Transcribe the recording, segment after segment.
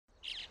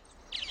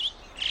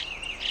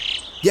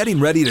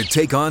Getting ready to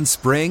take on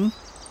spring?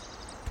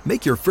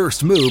 Make your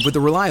first move with the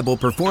reliable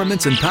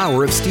performance and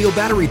power of Steel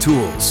battery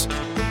tools.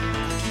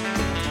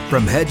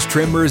 From hedge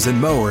trimmers and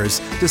mowers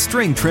to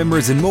string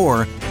trimmers and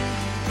more,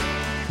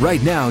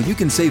 right now you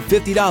can save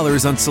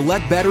 $50 on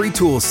select battery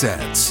tool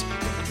sets.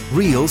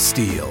 Real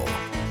Steel.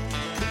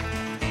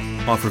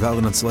 Offer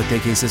valid on select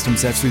AK system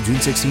sets through June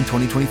 16,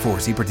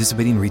 2024. See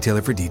participating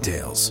retailer for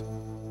details.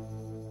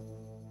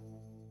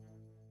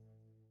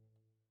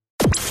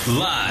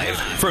 Live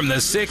from the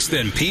 6th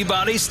and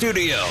Peabody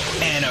Studio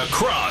and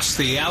across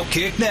the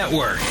Outkick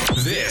Network,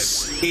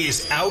 this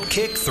is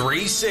Outkick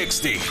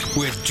 360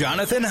 with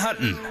Jonathan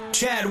Hutton,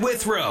 Chad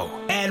Withrow,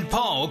 and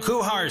Paul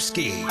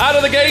Kuharsky. Out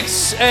of the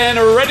gates and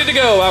ready to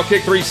go.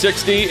 Outkick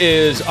 360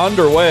 is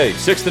underway.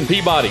 6th and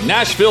Peabody,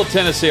 Nashville,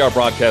 Tennessee, our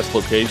broadcast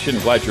location.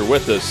 Glad you're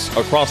with us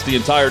across the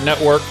entire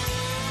network.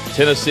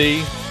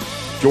 Tennessee,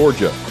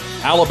 Georgia,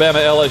 Alabama,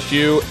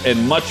 LSU,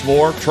 and much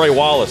more. Trey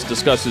Wallace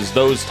discusses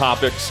those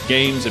topics,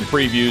 games, and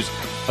previews.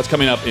 That's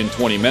coming up in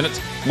 20 minutes.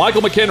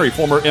 Michael McHenry,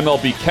 former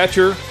MLB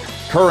catcher,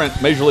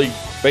 current Major League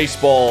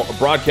Baseball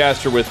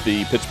broadcaster with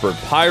the Pittsburgh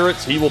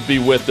Pirates. He will be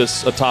with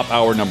us atop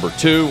hour number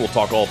 2. We'll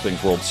talk all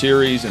things World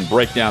Series and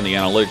break down the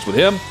analytics with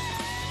him.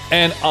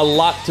 And a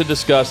lot to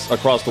discuss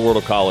across the world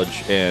of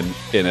college and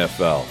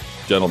NFL.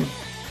 Gentlemen,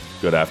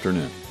 good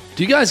afternoon.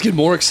 Do you guys get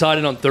more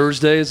excited on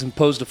Thursdays as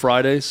opposed to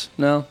Fridays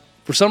now?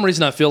 For some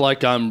reason, I feel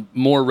like I'm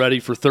more ready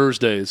for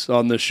Thursdays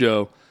on this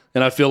show,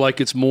 and I feel like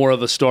it's more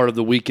of a start of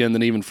the weekend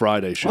than even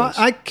Friday shows. Well,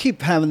 I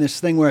keep having this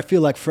thing where I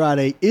feel like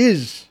Thursday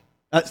is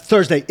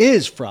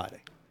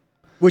Friday,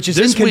 which is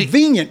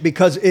inconvenient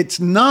because it's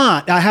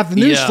not. I have the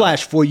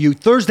newsflash for you.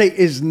 Thursday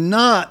is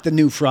not the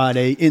new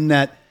Friday in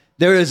that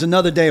there is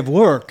another day of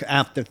work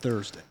after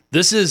Thursday.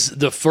 This is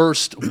the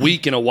first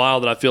week in a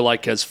while that I feel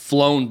like has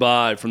flown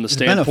by from the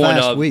standpoint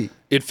of week.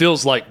 It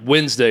feels like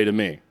Wednesday to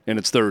me, and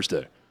it's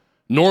Thursday.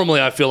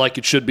 Normally, I feel like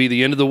it should be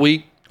the end of the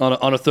week on a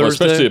Thursday. Well,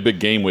 especially a big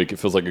game week, it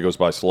feels like it goes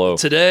by slow.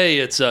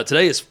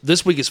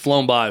 This week has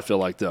flown by. I feel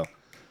like though,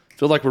 I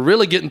feel like we're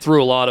really getting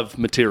through a lot of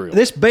material.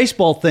 This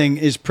baseball thing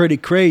is pretty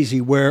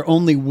crazy, where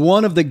only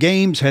one of the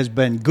games has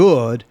been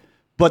good,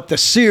 but the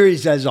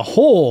series as a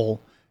whole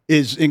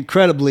is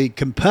incredibly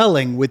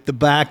compelling with the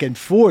back and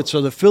forth.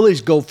 So the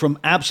Phillies go from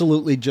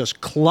absolutely just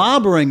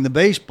clobbering the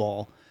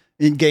baseball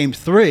in Game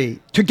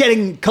 3 to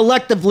getting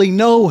collectively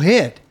no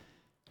hit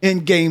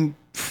in Game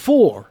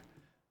 4.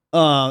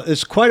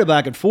 It's quite a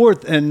back and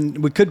forth,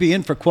 and we could be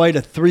in for quite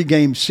a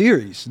 3-game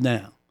series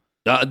now.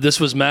 This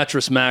was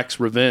Mattress Mac's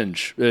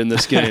revenge in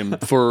this game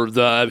for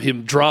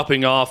him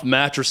dropping off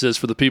mattresses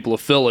for the people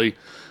of Philly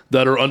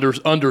that are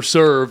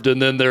underserved,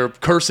 and then they're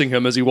cursing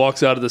him as he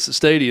walks out of the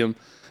stadium,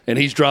 and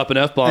he's dropping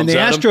F-bombs and the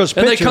at Astros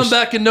him. And they come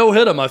back and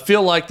no-hit him. I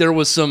feel like there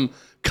was some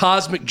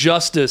cosmic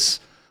justice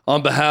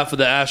on behalf of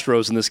the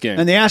Astros in this game.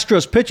 And the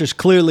Astros pitchers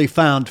clearly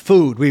found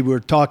food. We were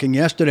talking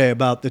yesterday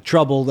about the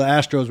trouble the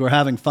Astros were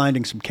having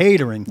finding some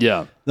catering.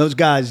 Yeah. Those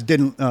guys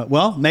didn't,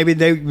 maybe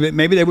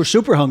they were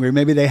super hungry.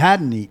 Maybe they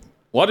hadn't eaten.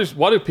 Why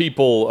do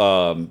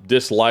people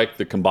dislike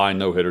the combined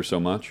no-hitter so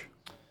much?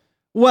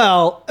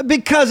 Well,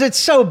 because it's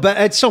so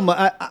bad. It's so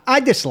much. I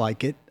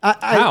dislike it.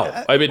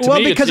 How? I mean, to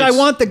me, because it's I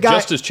want the guy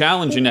just as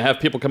challenging to have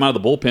people come out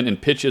of the bullpen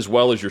and pitch as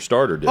well as your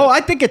starter did. Oh,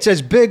 I think it's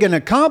as big an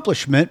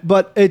accomplishment,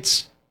 but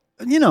it's,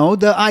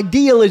 the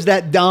ideal is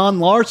that Don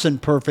Larson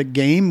perfect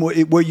game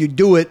where you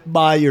do it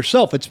by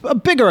yourself. It's a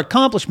bigger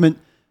accomplishment.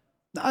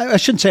 I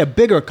shouldn't say a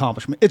bigger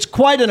accomplishment. It's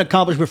quite an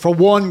accomplishment for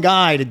one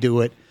guy to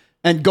do it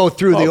and go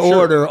through the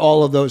order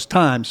all of those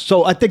times.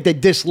 So I think they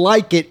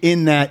dislike it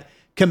in that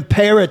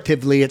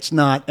comparatively it's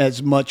not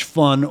as much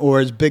fun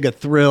or as big a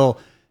thrill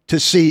to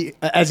see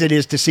as it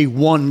is to see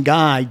one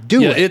guy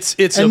do it.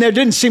 There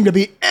didn't seem to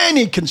be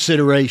any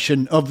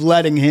consideration of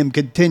letting him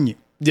continue.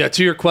 Yeah,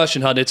 to your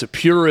question, Hud, it's a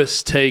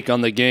purist take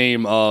on the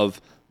game of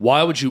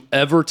why would you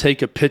ever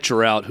take a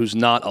pitcher out who's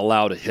not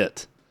allowed to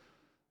hit?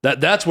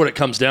 That's what it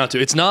comes down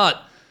to. It's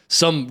not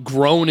some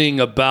groaning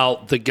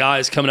about the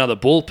guys coming out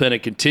of the bullpen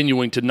and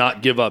continuing to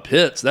not give up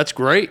hits. That's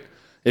great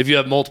if you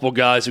have multiple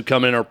guys who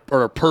come in and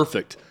are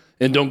perfect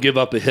and don't give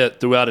up a hit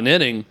throughout an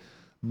inning,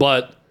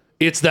 but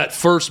it's that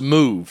first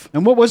move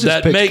and what was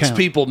that makes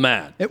people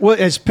mad.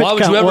 His pitch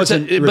count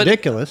wasn't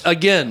ridiculous.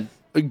 Again,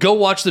 go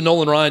watch the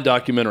Nolan Ryan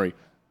documentary.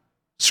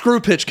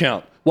 Screw pitch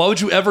count. Why would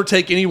you ever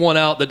take anyone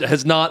out that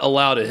has not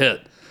allowed a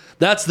hit?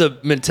 That's the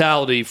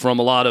mentality from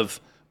a lot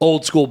of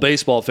old school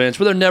baseball fans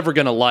where they're never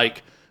going to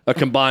like a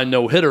combined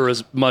no-hitter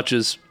as much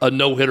as a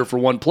no-hitter for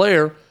one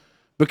player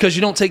because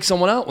you don't take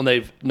someone out when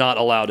they've not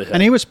allowed a hit.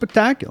 And he was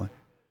spectacular.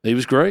 He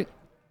was great.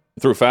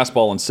 He threw a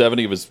fastball in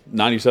 70 of his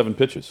 97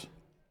 pitches.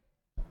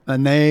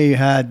 And they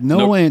had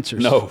no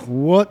answers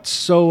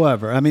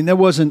whatsoever. I mean, there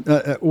wasn't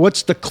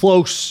what's the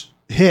close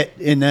hit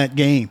in that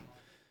game?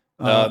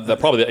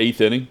 Probably the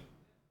 8th inning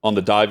on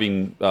the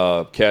diving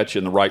catch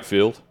in the right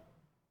field.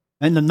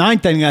 And the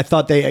 9th inning, I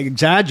thought they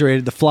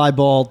exaggerated the fly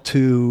ball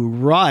to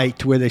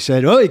right, where they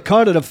said, he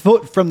caught it a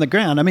foot from the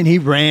ground. I mean, he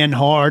ran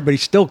hard, but he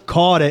still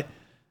caught it.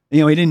 He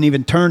didn't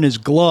even turn his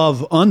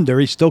glove under.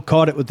 He still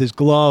caught it with his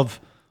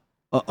glove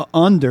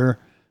under.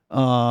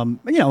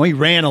 He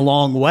ran a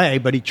long way,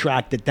 but he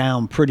tracked it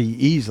down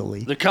pretty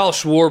easily. The Kyle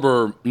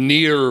Schwarber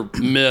near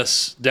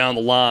miss down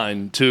the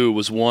line, too,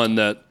 was one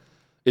that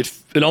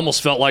it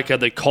almost felt like had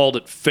they called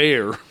it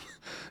fair,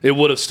 it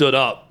would have stood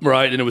up,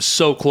 right? And it was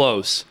so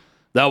close.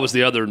 That was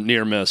the other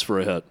near miss for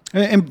a hit.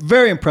 And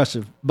very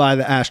impressive by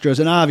the Astros.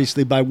 And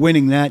obviously, by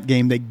winning that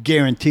game, they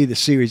guarantee the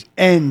series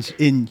ends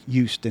in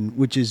Houston,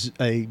 which is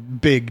a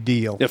big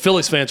deal. Yeah,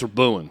 Phillies fans were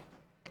booing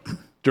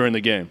during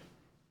the game.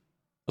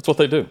 That's what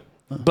they do.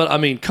 But, I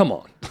mean, come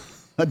on.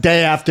 A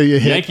day after you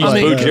hit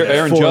Yankees booed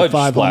Aaron Judge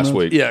last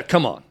week. Yeah,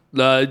 come on.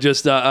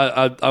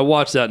 I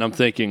watched that, and I'm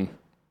thinking,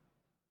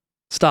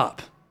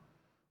 stop.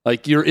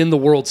 Like, you're in the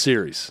World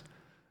Series.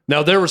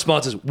 Now, their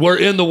response is, we're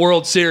in the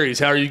World Series.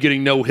 How are you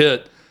getting no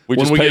hit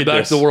when we get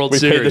back to the World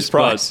Series? Paid this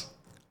price.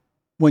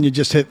 When you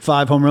just hit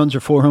 5 home runs or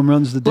 4 home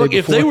runs the day before?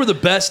 If they were the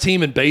best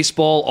team in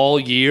baseball all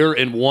year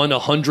and won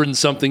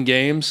 100-something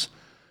games,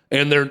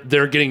 and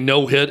they're getting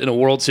no hit in a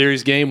World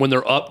Series game when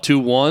they're up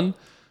 2-1,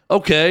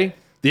 okay,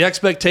 the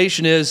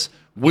expectation is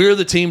we're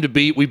the team to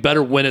beat. We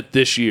better win it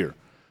this year.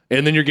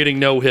 And then you're getting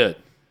no hit.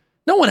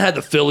 No one had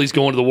the Phillies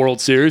going to the World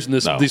Series when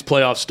these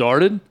playoffs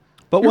started.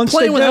 But once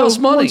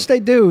they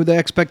do, the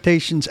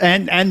expectations,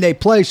 and they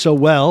play so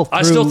well.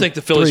 I still think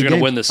the Phillies are going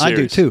to win this series.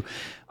 I do too.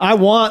 I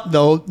want,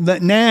 though,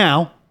 that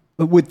now,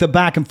 with the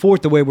back and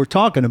forth the way we're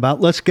talking about,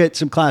 let's get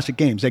some classic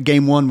games. That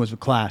game 1 was a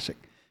classic.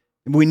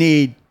 We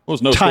need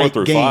was no score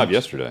through 5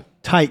 yesterday.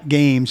 Tight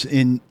games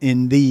in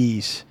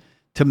these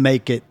to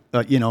make it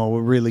a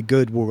really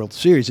good World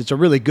Series. It's a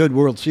really good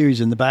World Series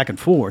in the back and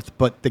forth,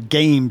 but the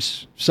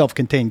games,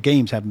 self-contained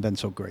games, haven't been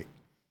so great.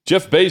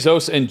 Jeff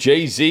Bezos and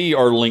Jay-Z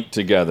are linked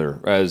together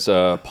as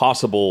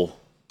possible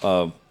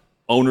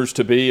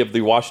owners-to-be of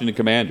the Washington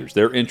Commanders.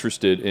 They're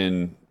interested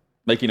in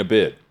making a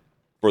bid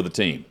for the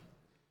team.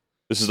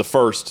 This is the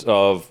first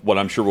of what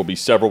I'm sure will be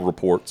several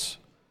reports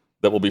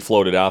that will be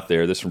floated out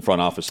there. This from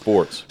Front Office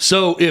Sports.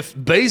 So if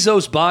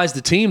Bezos buys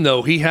the team,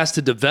 though, he has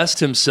to divest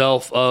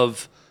himself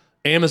of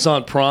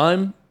Amazon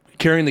Prime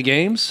carrying the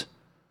games?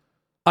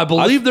 I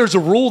believe there's a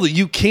rule that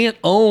you can't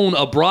own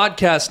a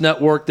broadcast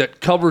network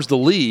that covers the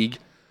league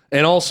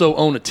and also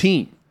own a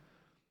team.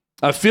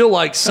 I feel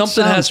like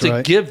something has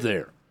to give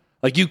there.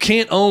 Like, you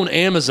can't own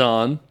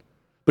Amazon,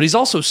 but he's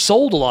also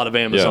sold a lot of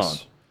Amazon.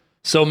 Yes.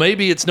 So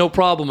maybe it's no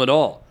problem at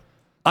all.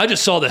 I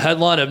just saw the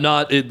headline.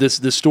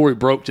 This story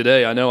broke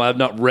today. I know I have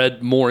not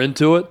read more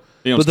into it.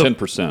 He owns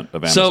 10%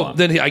 of Amazon. So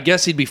then I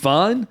guess he'd be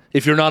fine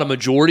if you're not a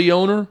majority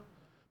owner.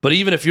 But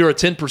even if you're a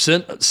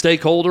 10%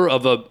 stakeholder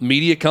of a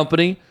media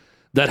company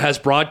that has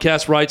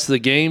broadcast rights to the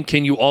game,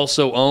 can you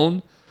also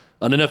own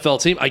an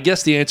NFL team? I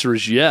guess the answer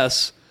is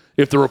yes.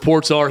 If the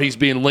reports are he's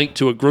being linked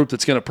to a group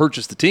that's going to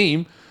purchase the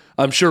team,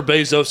 I'm sure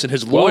Bezos and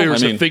his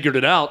lawyers have figured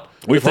it out.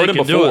 We've heard him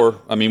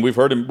before. I mean, we've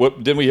heard him.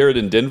 Didn't we hear it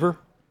in Denver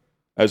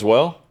as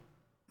well?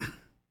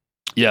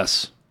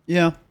 Yes.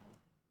 Yeah.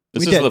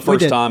 This is the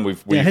first time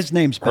we've his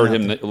name's heard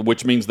him,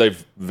 which means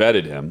they've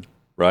vetted him,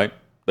 right?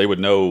 They would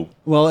know.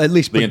 Well, at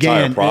least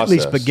began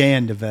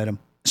to vet him.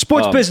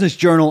 Sports Business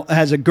Journal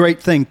has a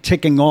great thing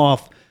ticking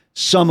off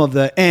some of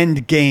the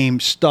end game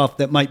stuff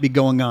that might be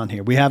going on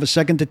here. We have a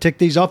second to tick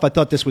these off. I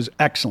thought this was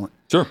excellent.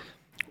 Sure.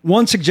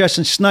 One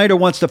suggestion, Snyder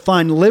wants to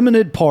find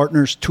limited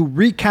partners to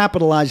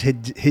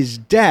recapitalize his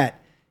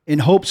debt in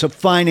hopes of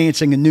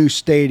financing a new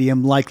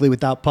stadium, likely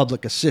without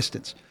public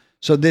assistance.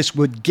 So this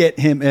would get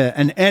him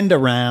an end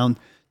around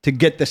to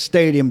get the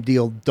stadium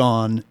deal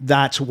done.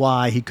 That's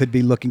why he could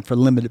be looking for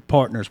limited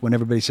partners when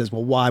everybody says,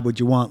 well, why would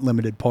you want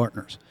limited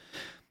partners?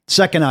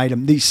 Second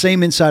item, these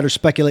same insiders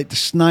speculate that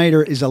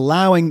Snyder is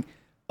allowing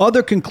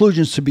other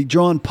conclusions to be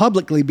drawn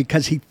publicly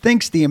because he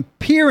thinks the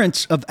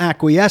appearance of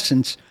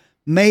acquiescence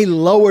may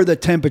lower the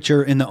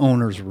temperature in the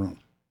owner's room.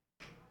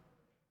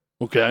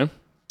 Okay.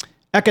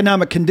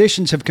 Economic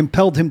conditions have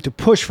compelled him to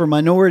push for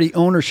minority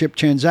ownership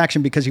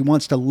transaction because he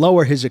wants to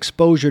lower his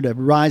exposure to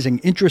rising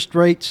interest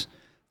rates.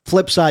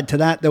 Flip side to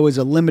that, though, is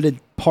a limited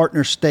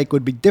partner stake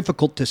would be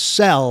difficult to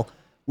sell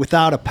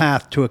without a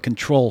path to a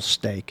control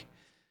stake.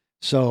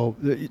 So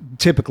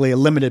typically a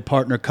limited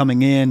partner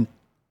coming in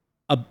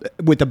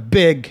with a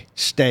big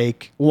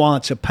stake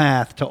wants a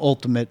path to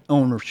ultimate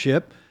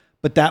ownership,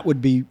 but that would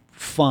be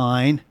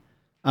fine,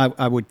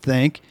 I would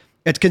think.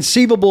 It's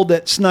conceivable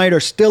that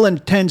Snyder still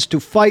intends to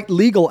fight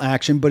legal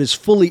action, but is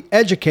fully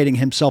educating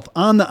himself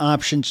on the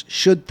options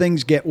should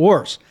things get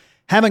worse.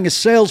 Having a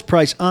sales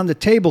price on the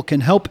table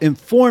can help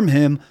inform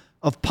him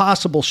of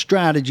possible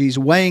strategies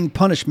weighing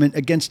punishment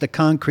against a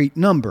concrete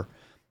number.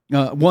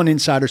 One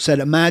insider said,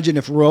 imagine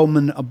if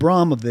Roman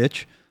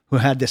Abramovich, who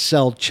had to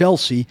sell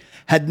Chelsea,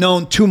 had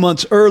known 2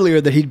 months earlier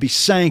that he'd be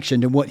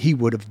sanctioned and what he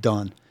would have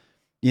done.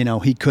 You know,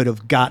 he could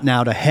have gotten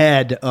out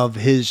ahead of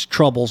his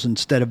troubles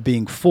instead of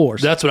being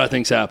forced. That's what I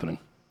think's happening.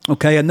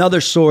 Okay,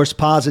 another source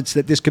posits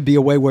that this could be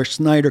a way where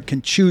Snyder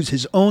can choose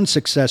his own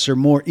successor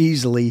more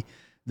easily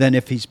than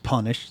if he's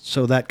punished.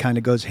 So that kind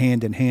of goes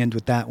hand in hand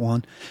with that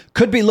one.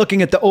 Could be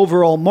looking at the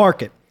overall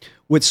market.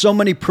 With so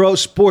many pro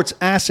sports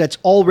assets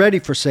already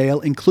for sale,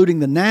 including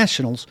the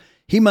Nationals,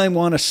 he might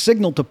want to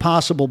signal to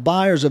possible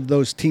buyers of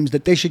those teams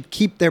that they should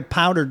keep their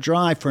powder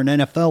dry for an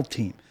NFL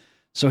team.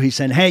 So he's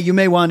saying, hey, you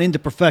may want into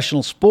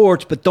professional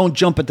sports, but don't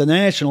jump at the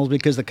Nationals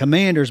because the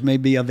Commanders may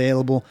be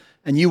available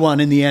and you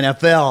want in the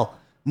NFL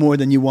more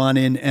than you want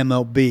in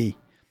MLB.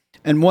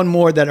 And one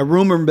more, that a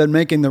rumor been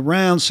making the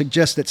rounds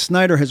suggests that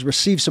Snyder has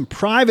received some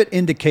private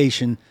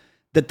indication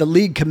that the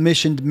league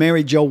commissioned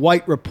Mary Jo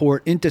White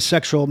report into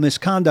sexual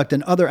misconduct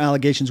and other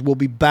allegations will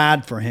be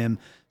bad for him.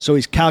 So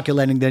he's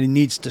calculating that he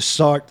needs to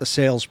start the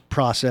sales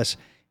process,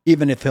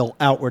 even if he'll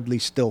outwardly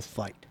still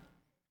fight.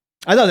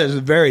 I thought that was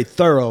very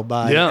thorough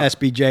by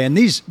SBJ. And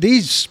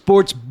these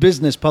sports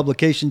business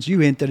publications, you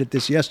hinted at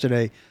this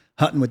yesterday,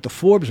 Hutton, with the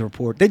Forbes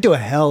report, they do a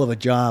hell of a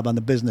job on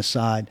the business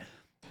side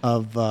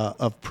of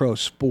pro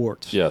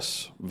sports.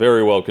 Yes,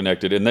 very well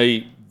connected. And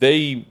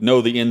they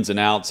know the ins and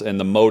outs and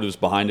the motives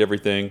behind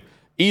everything.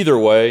 Either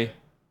way,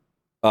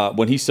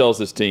 when he sells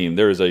this team,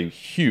 there is a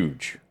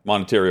huge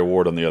monetary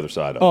award on the other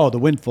side of it. Oh, the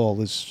windfall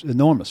is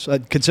enormous.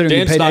 Considering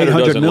Dan he paid Snyder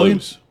 $800 doesn't million.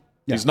 lose.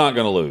 Yeah. He's not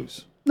going to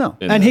lose. No,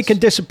 and he can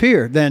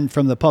disappear then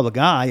from the public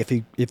eye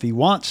if he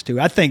wants to.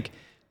 I think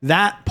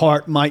that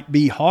part might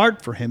be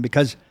hard for him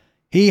because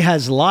he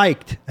has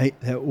liked,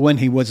 when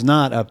he was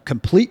not a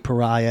complete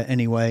pariah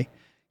anyway,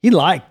 he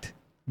liked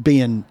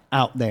being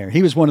out there.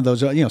 He was one of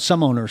those,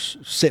 some owners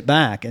sit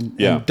back and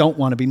don't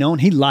want to be known.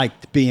 He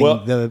liked being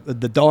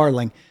the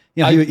darling.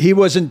 He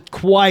wasn't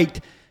quite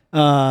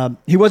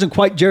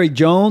Jerry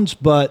Jones,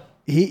 but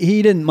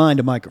he didn't mind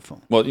a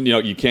microphone. Well,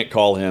 you can't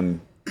call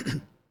him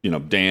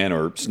Dan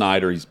or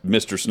Snyder. He's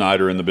Mr.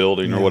 Snyder in the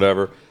building or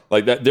whatever.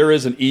 Like that, there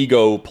is an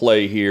ego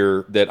play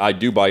here that I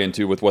do buy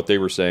into with what they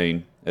were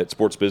saying at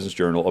Sports Business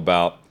Journal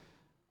about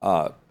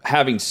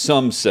having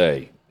some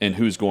say in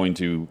who's going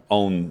to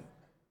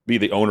be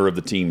the owner of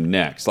the team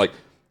next. Like,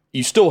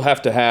 you still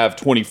have to have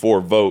 24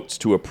 votes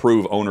to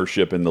approve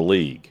ownership in the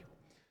league.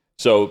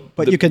 So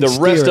the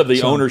rest of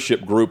the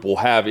ownership group will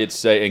have its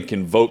say and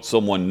can vote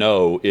someone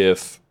no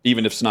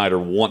even if Snyder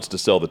wants to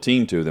sell the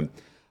team to them.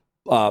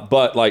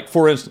 But, like,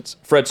 for instance,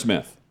 Fred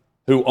Smith,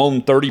 who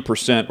owned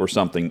 30% or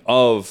something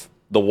of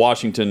the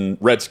Washington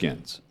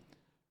Redskins,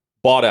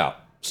 bought out,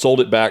 sold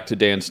it back to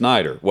Dan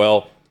Snyder.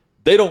 Well,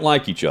 they don't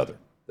like each other.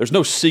 There's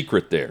no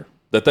secret there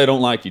that they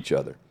don't like each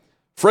other.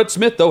 Fred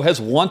Smith, though,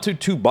 has wanted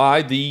to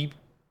buy the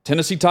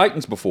Tennessee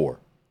Titans before.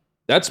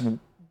 That's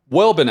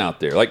well been out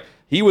there. Like,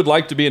 he would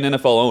like to be an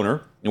NFL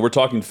owner, and we're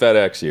talking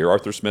FedEx here,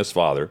 Arthur Smith's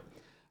father.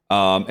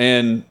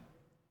 And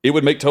it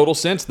would make total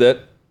sense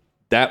that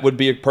would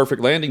be a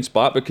perfect landing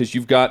spot because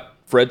you've got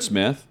Fred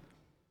Smith,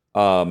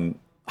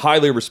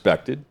 highly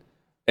respected,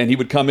 and he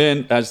would come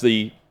in as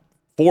the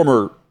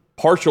former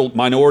partial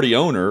minority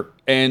owner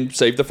and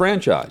save the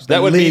franchise.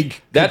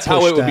 That's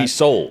how it would be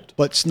sold.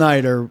 But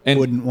Snyder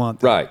wouldn't want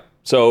that. Right.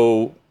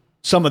 So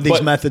some of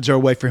these methods are a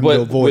way for him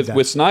to avoid that.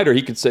 With Snyder,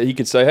 he could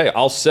say, hey,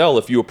 I'll sell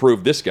if you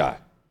approve this guy.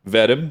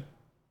 Vet him,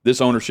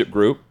 this ownership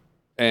group,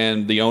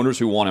 and the owners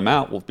who want him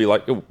out will be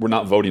like, oh, we're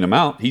not voting him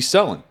out. He's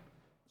selling.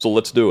 So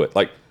let's do it.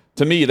 Like,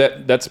 to me,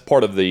 that's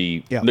part of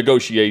the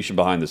negotiation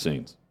behind the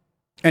scenes.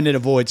 And it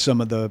avoids some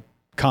of the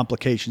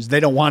complications. They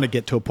don't want to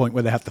get to a point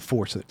where they have to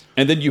force it.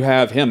 And then you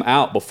have him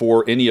out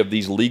before any of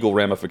these legal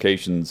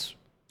ramifications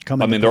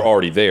come. I mean, they're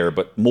already there,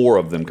 but more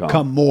of them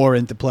come more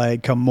into play,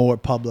 come more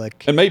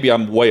public. And maybe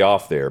I'm way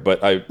off there,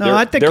 but I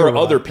think there are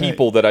other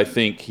people that I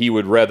think he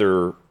would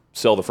rather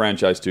sell the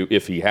franchise to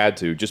if he had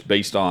to, just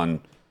based on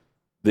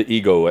the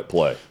ego at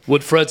play.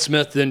 Would Fred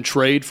Smith then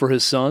trade for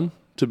his son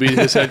to be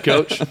his head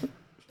coach?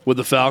 With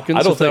the Falcons,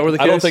 I don't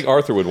think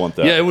Arthur would want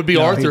that. Yeah, it would be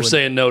Arthur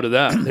saying no to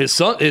that.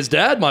 His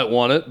dad might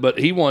want it, but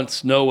he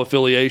wants no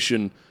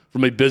affiliation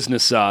from a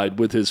business side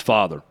with his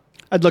father.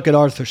 I'd look at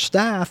Arthur's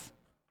staff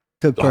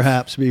to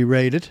perhaps be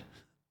rated.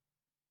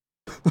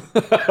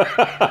 You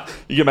can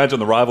imagine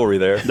the rivalry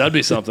there. That'd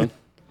be something.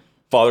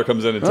 Father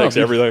comes in and takes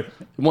everything.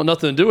 You want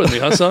nothing to do with me,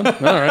 huh, son? All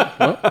right.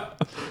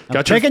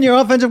 Well, taking your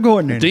offensive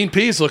coordinator. Dean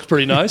Pease looks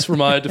pretty nice for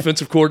my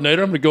defensive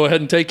coordinator. I'm going to go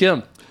ahead and take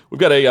him. We've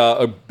got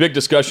a big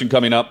discussion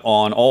coming up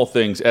on all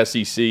things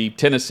SEC.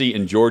 Tennessee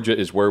and Georgia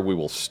is where we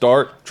will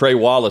start. Trey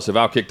Wallace of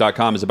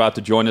Outkick.com is about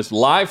to join us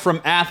live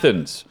from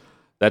Athens.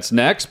 That's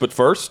next. But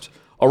first,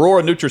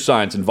 Aurora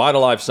NutriScience and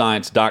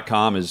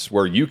VitaLifeScience.com is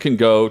where you can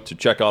go to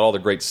check out all the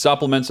great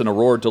supplements, and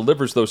Aurora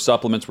delivers those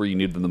supplements where you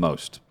need them the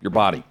most, your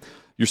body.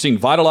 You're seeing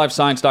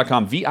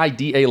VitaLifeScience.com.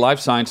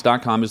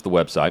 VIDALifeScience.com is the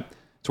website.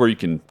 It's where you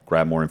can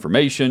grab more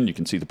information. You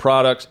can see the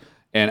products.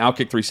 And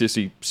Outkick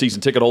 360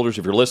 season ticket holders,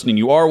 if you're listening,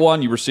 you are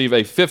one, you receive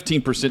a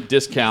 15%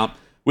 discount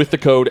with the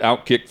code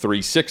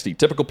OutKick360.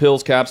 Typical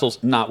pills, capsules,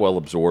 not well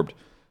absorbed.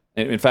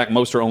 In fact,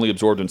 most are only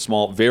absorbed in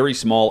small, very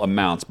small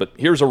amounts. But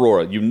here's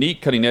Aurora,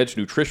 unique cutting-edge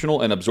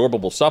nutritional and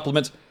absorbable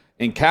supplements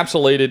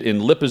encapsulated in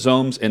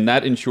liposomes, and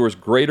that ensures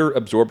greater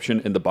absorption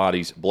in the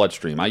body's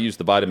bloodstream. I use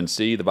the vitamin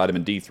C, the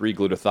vitamin D3,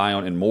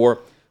 glutathione, and more.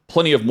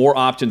 Plenty of more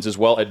options as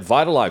well at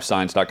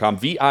VitaLifeScience.com,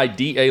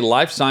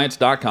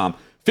 VIDALifeScience.com.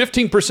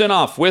 15%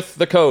 off with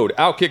the code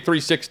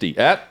OutKick360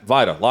 at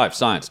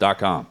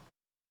VitaLifeScience.com.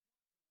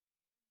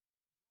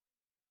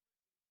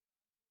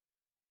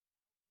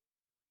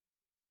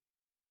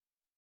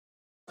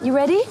 You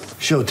ready?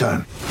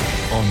 Showtime.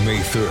 On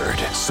May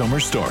 3rd, summer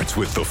starts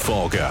with The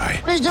Fall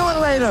Guy. Let's do it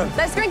later.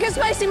 Let's drink a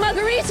spicy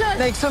margarita.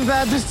 Make some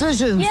bad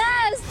decisions.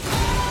 Yes.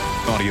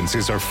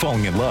 Audiences are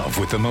falling in love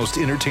with the most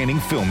entertaining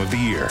film of the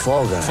year.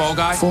 Fall Guy. Fall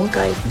Guy? Fall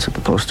guy. That's what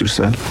the poster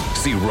said.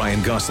 See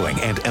Ryan Gosling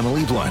and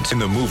Emily Blunt in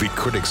the movie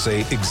critics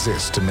say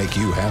exists to make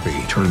you happy.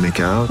 Trying to make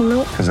it out?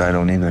 Nope. Because I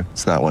don't either.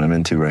 It's not what I'm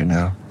into right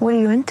now. What are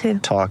you into?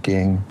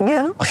 Talking.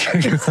 Yeah.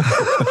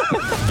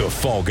 The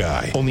Fall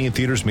Guy. Only in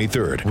theaters May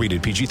 3rd.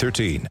 Rated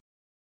PG-13.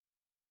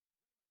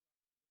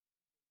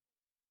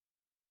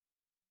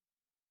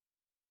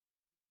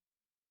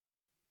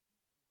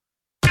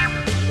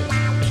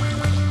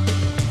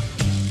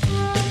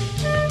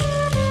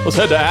 Let's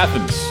head to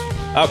Athens.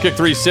 Outkick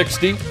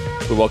 360.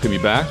 We welcome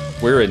you back.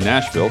 We're in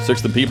Nashville,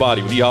 6th and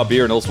Peabody with Yeehaw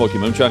Beer and Old Smoky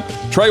Moonshine.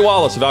 Trey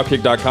Wallace of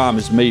Outkick.com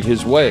has made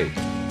his way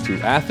to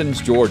Athens,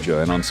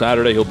 Georgia. And on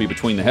Saturday, he'll be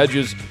between the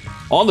hedges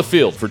on the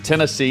field for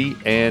Tennessee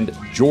and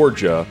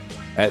Georgia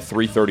at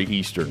 3:30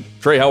 Eastern.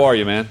 Trey, how are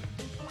you, man?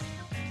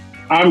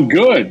 I'm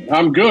good.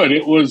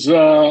 It was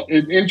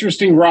an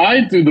interesting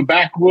ride through the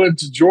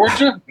backwoods of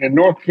Georgia and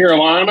North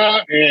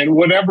Carolina and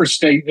whatever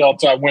state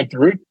else I went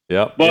through.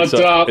 Yeah, but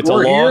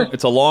we're here.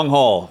 It's a long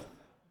haul.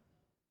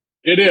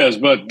 It is,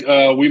 but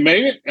we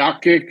made it.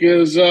 Outkick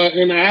is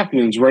in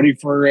Athens, ready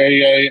for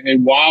a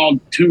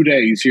wild 2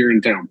 days here in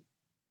town.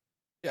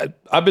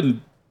 I've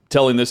been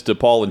telling this to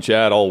Paul and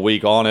Chad all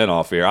week, on and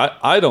off here.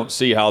 I don't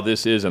see how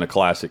this isn't a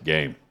classic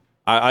game.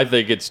 I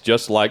think it's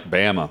just like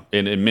Bama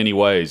in many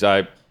ways.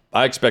 I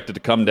expect it to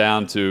come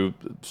down to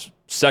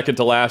second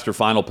to last or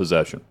final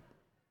possession.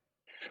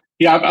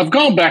 Yeah, I've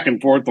gone back and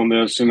forth on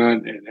this, and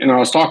I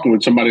was talking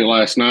with somebody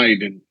last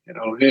night, and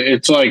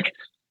it's like,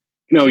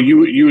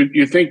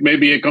 you think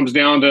maybe it comes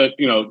down to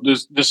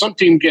does some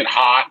team get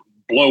hot,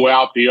 blow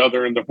out the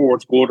other in the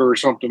fourth quarter or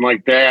something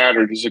like that,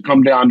 or does it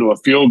come down to a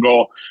field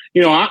goal?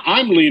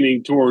 I'm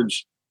leaning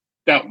towards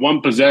that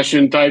one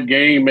possession type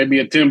game, maybe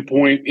a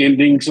 10-point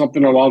ending,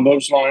 something along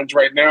those lines.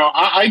 Right now,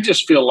 I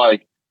just feel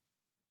like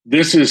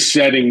this is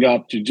setting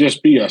up to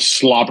just be a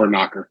slobber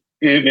knocker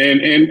and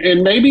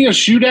maybe a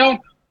shootout.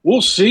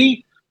 We'll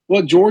see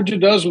what Georgia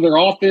does with their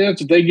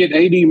offense if they get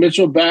A.D.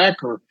 Mitchell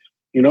back, or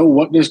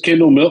what does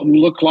Kendall Milton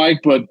look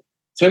like. But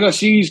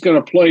Tennessee's going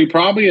to play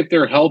probably at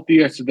their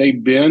healthiest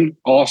they've been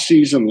all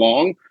season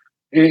long,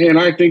 and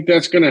I think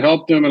that's going to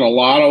help them in a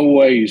lot of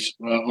ways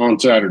on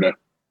Saturday.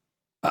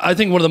 I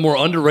think one of the more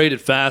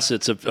underrated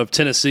facets of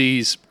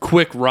Tennessee's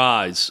quick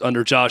rise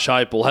under Josh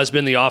Heupel has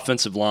been the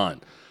offensive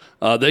line.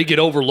 They get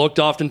overlooked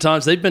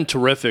oftentimes. They've been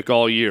terrific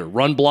all year.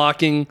 Run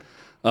blocking,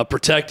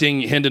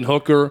 protecting Hendon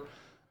Hooker.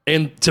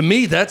 And to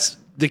me, that's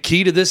the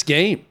key to this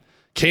game.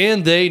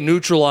 Can they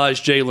neutralize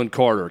Jalen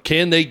Carter?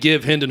 Can they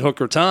give Hendon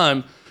Hooker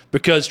time?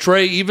 Because,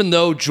 Trey, even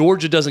though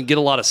Georgia doesn't get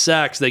a lot of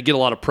sacks, they get a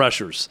lot of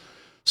pressures.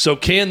 So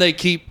can they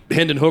keep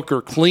Hendon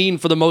Hooker clean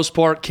for the most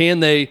part?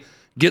 Can they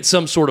get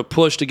some sort of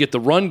push to get the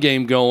run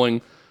game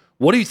going?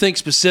 What do you think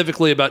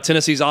specifically about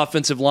Tennessee's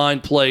offensive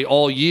line play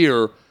all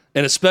year,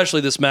 and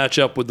especially this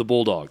matchup with the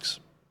Bulldogs?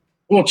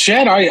 Well,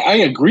 Chad, I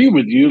agree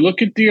with you.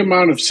 Look at the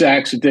amount of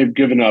sacks that they've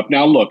given up.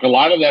 Now, look, a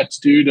lot of that's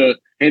due to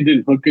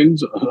Hendon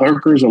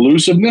Hooker's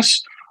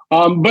elusiveness.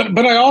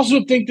 But I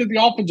also think that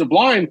the offensive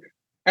line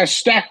has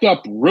stacked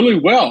up really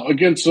well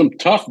against some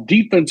tough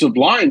defensive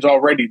lines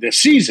already this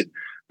season.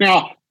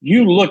 Now,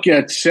 you look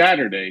at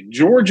Saturday,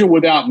 Georgia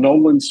without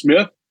Nolan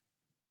Smith,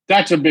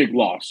 that's a big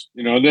loss.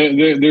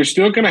 They're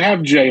still going to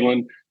have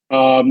Jalen.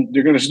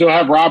 They're going to still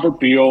have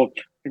Robert Beal.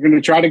 They're going to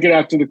try to get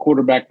after the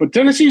quarterback. But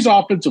Tennessee's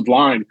offensive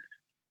line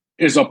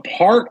is a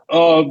part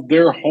of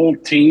their whole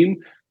team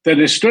that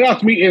has stood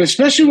out to me, and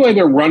especially when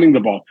they're running the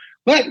ball.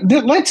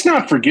 Let's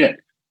not forget,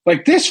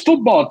 this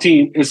football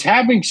team is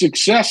having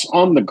success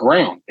on the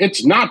ground.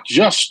 It's not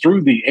just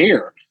through the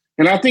air.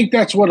 And I think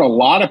that's what a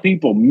lot of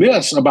people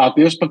miss about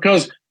this,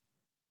 because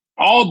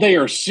all they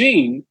are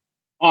seeing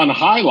on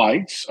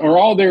highlights, or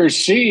all they're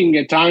seeing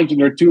at times when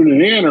they're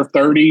tuning in, are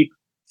 30,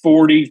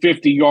 40,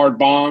 50-yard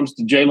bombs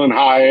to Jalen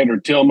Hyatt or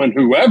Tillman,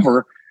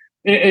 whoever.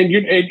 And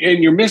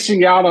you're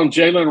missing out on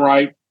Jalen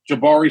Wright,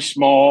 Jabari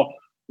Small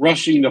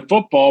rushing the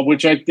football,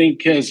 which I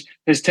think has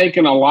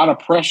taken a lot of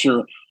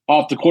pressure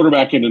off the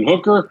quarterback and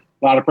Hooker,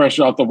 a lot of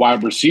pressure off the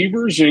wide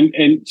receivers.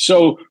 And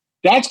so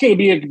that's going to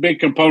be a big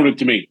component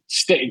to me.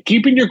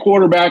 Keeping your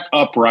quarterback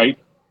upright,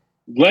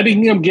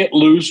 letting him get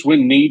loose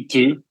when need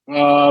to,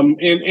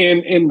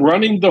 and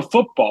running the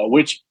football,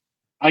 which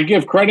I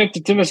give credit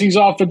to Tennessee's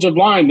offensive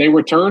line. They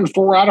returned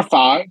 4 out of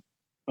 5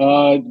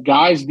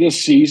 guys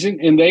this season,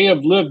 and they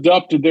have lived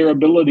up to their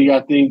ability,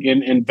 I think,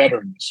 in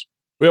veterans.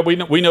 Well,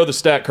 we know the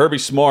stat. Kirby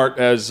Smart,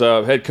 as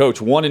head coach,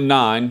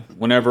 1-9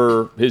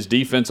 whenever his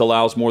defense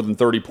allows more than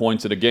 30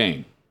 points in a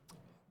game.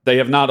 They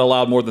have not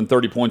allowed more than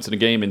 30 points in a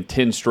game in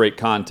 10 straight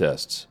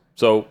contests.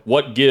 So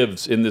what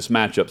gives in this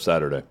matchup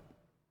Saturday?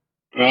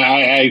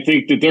 I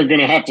think that they're going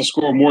to have to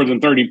score more than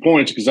 30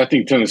 points, because I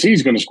think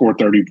Tennessee's going to score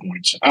 30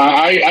 points.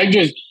 I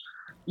just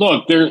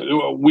Look,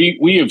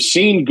 we have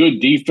seen good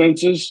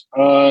defenses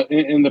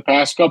in the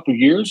past couple of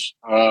years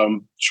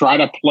try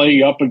to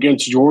play up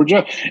against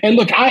Georgia. And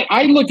look,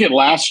 I look at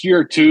last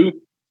year too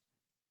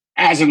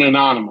as an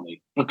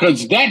anomaly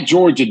because that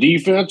Georgia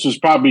defense was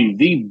probably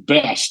the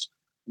best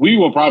we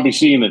will probably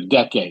see in a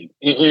decade,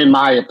 in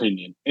my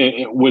opinion,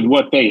 with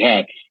what they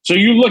had. So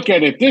you look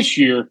at it this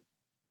year,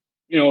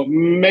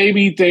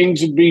 maybe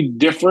things would be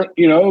different,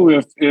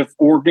 if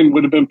Oregon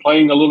would have been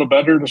playing a little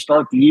better to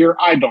start the year.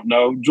 I don't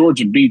know.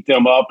 Georgia beat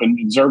them up, and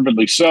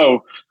deservedly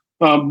so.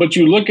 But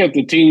you look at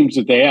the teams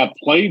that they have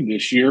played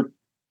this year,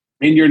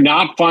 and you're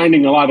not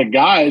finding a lot of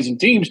guys and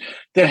teams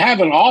that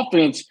have an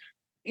offense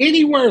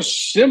anywhere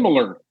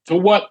similar to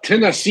what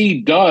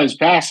Tennessee does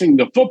passing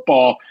the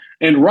football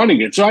and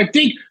running it. So I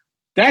think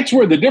that's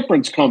where the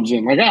difference comes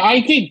in. Like,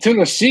 I think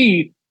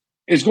Tennessee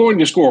is going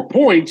to score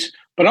points,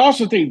 but I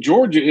also think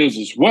Georgia is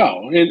as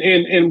well.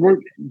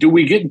 And do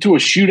we get into a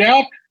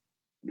shootout?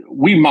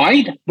 We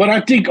might, but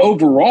I think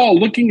overall,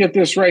 looking at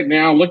this right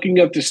now, looking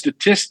at the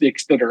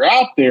statistics that are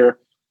out there,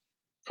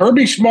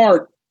 Kirby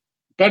Smart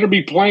better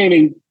be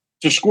planning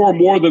to score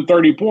more than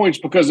 30 points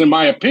because, in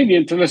my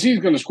opinion, Tennessee is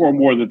going to score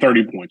more than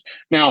 30 points.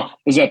 Now,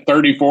 is that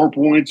 34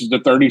 points? Is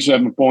it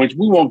 37 points?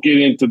 We won't get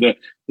into the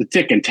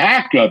tick and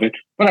tack of it,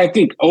 but I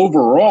think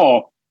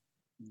overall,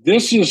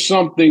 this is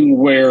something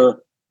where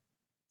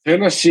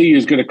Tennessee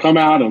is going to come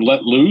out and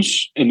let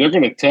loose, and they're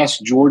going to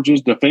test Georgia's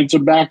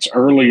defensive backs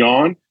early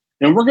on,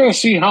 and we're going to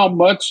see how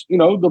much,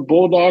 the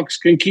Bulldogs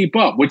can keep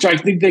up, which I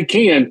think they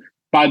can,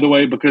 by the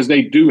way, because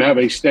they do have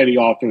a steady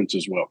offense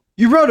as well.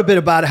 You wrote a bit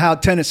about how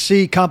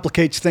Tennessee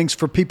complicates things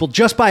for people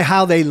just by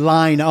how they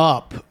line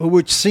up,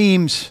 which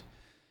seems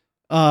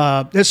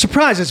it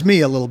surprises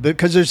me a little bit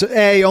because there's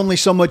A, only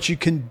so much you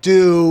can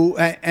do,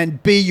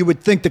 and B, you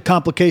would think the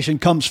complication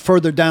comes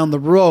further down the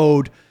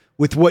road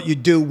with what you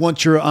do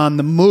once you're on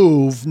the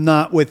move,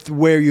 not with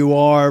where you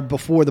are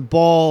before the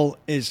ball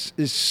is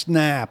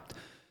snapped.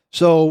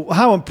 So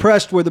how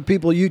impressed were the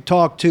people you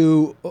talked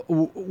to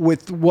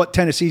with what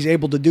Tennessee's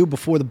able to do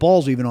before the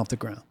ball's even off the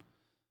ground?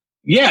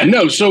 Yeah,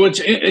 no. So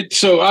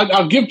so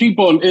I'll give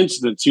people an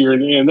instance here,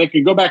 and they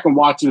can go back and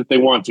watch it if they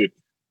want to.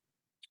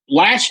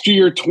 Last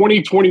year,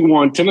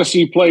 2021,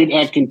 Tennessee played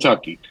at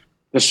Kentucky.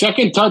 The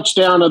second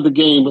touchdown of the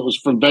game, it was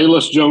from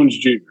Velus Jones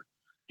Jr.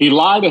 He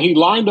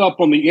lined up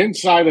on the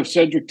inside of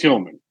Cedric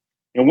Tillman.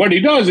 And what he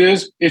does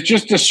is, it's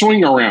just a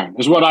swing around,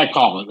 is what I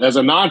call it, as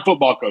a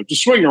non-football coach, a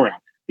swing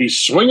around. He's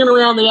swinging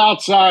around the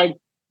outside.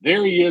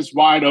 There he is,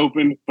 wide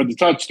open for the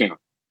touchdown.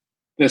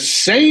 The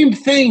same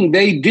thing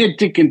they did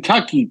to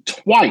Kentucky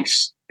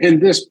twice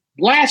in this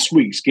last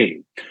week's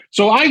game.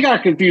 So I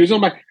got confused.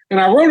 And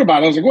I wrote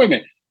about it. I was like, wait a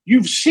minute.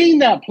 You've seen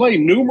that play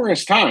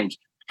numerous times.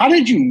 How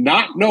did you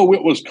not know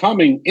it was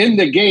coming in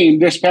the game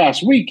this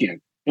past weekend?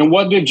 And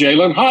what did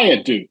Jalen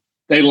Hyatt do?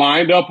 They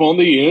lined up on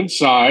the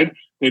inside.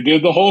 They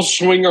did the whole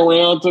swing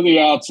around to the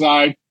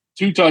outside,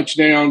 2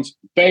 touchdowns,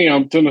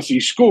 bam, Tennessee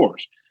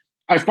scores.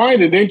 I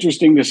find it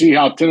interesting to see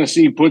how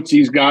Tennessee puts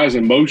these guys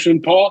in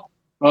motion, Paul,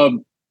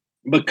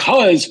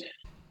 because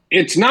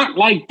it's not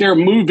like they're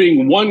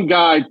moving one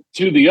guy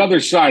to the other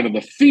side of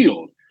the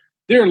field.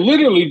 They're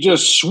literally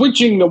just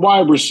switching the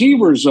wide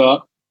receivers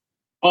up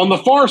on the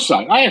far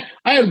side. I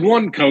had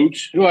one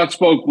coach who I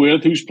spoke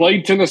with who's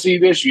played Tennessee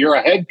this year,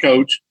 a head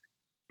coach,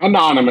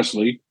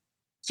 anonymously,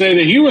 say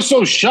that he was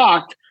so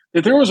shocked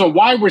that there was a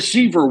wide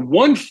receiver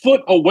 1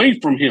 foot away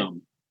from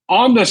him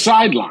on the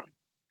sideline.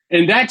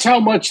 And that's how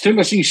much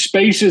Tennessee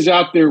spaces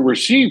out their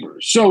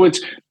receivers. So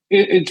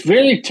it's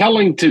very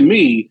telling to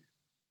me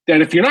that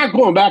if you're not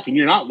going back and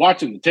you're not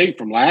watching the tape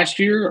from last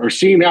year or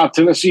seeing how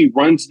Tennessee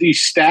runs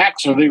these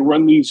stacks or they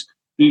run these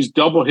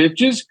double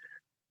hitches,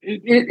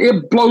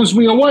 it blows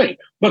me away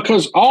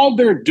because all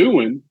they're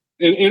doing,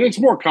 and it's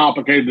more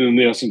complicated than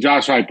this in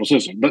Josh Heupel's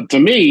system. But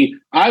to me,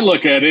 I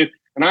look at it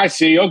and I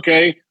see,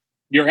 okay,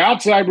 your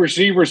outside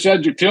receiver,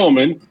 Cedric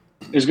Tillman,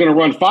 is going to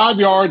run 5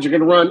 yards, you're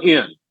going to run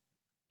in.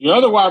 Your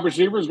other wide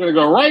receiver is going to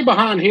go right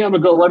behind him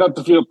and go right up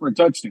the field for a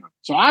touchdown.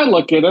 So I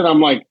look at it,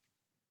 I'm like,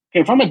 hey,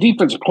 if I'm a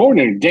defensive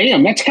coordinator,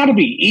 damn, that's got to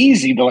be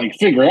easy to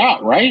figure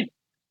out, right?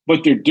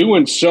 But they're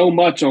doing so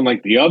much on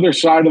the other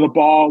side of the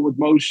ball with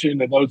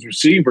motion and those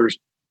receivers.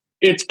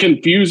 It's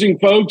confusing,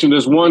 folks. And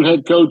as one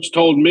head coach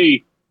told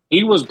me,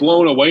 he was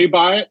blown away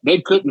by it. They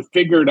couldn't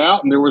figure it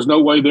out, and there was no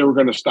way they were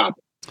going to stop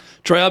it.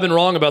 Trey, I've been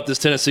wrong about this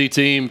Tennessee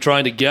team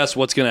trying to guess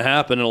what's going to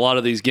happen in a lot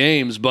of these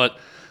games, but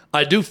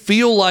I do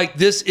feel like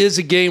this is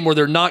a game where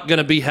they're not going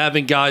to be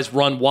having guys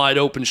run wide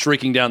open,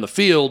 streaking down the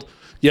field,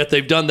 yet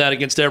they've done that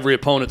against every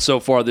opponent so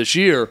far this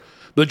year.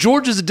 But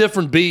Georgia's a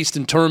different beast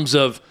in terms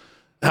of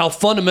how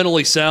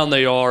fundamentally sound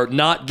they are,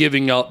 not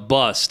giving up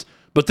bust.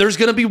 But there's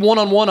going to be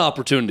one-on-one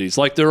opportunities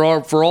like there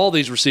are for all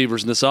these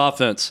receivers in this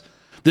offense.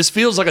 This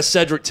feels like a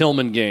Cedric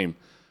Tillman game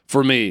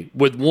for me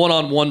with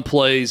one-on-one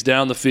plays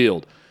down the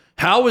field.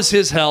 How is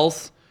his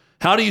health?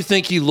 How do you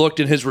think he looked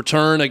in his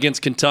return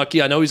against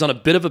Kentucky? I know he's on a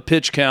bit of a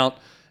pitch count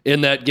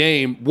in that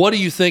game. What do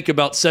you think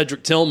about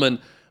Cedric Tillman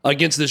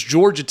against this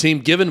Georgia team,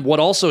 given what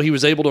also he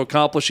was able to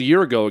accomplish a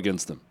year ago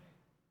against them?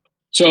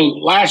 So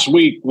last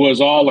week was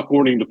all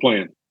according to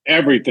plan.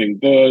 Everything.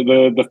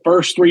 The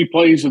first 3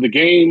 plays of the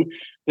game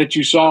that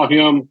you saw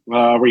him,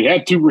 where he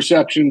had 2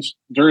 receptions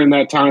during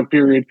that time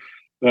period.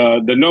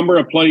 The number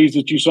of plays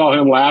that you saw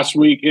him last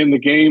week in the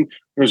game,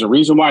 there's a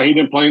reason why he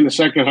didn't play in the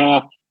second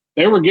half.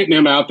 They were getting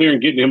him out there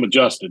and getting him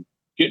adjusted,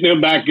 getting him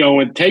back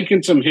going,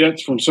 taking some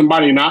hits from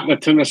somebody not in a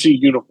Tennessee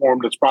uniform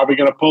that's probably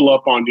going to pull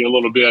up on you a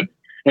little bit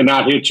and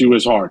not hit you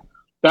as hard.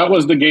 That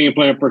was the game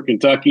plan for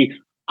Kentucky.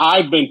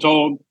 I've been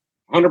told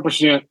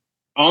 100%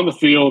 on the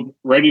field,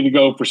 ready to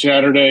go for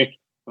Saturday.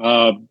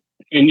 And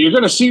you're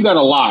going to see that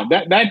a lot.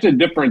 That's a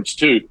difference,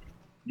 too.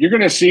 You're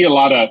going to see a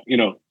lot of,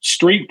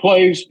 street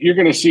plays. You're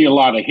going to see a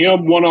lot of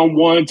him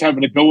one-on-ones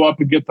having to go up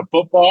and get the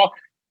football.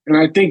 And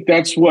I think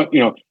that's what,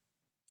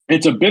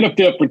 it's a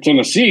benefit for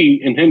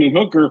Tennessee and Hendon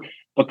Hooker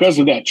because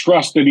of that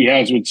trust that he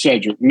has with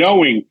Cedric,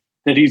 knowing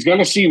that he's going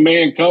to see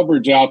man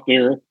coverage out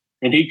there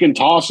and he can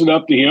toss it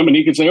up to him and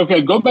he can say,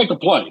 okay, go make a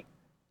play.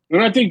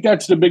 And I think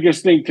that's the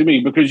biggest thing to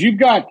me because you've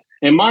got,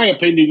 in my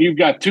opinion, you've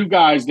got 2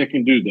 guys that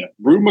can do that.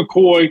 Bru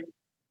McCoy,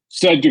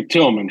 Cedric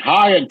Tillman.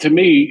 Hyatt, to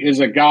me, is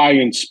a guy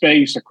in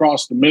space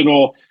across the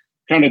middle,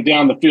 kind of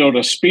down the field,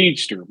 a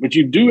speedster. But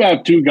you do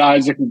have 2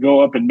 guys that can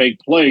go up and make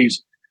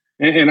plays.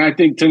 And I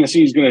think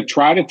Tennessee is going to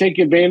try to take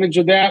advantage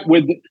of that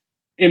with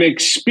an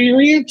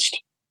experienced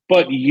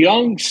but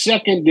young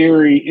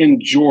secondary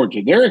in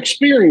Georgia. They're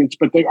experienced,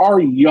 but they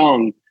are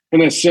young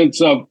in a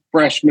sense of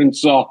freshman,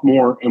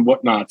 sophomore, and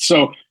whatnot.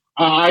 So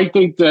I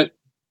think that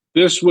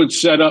this would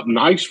set up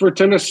nice for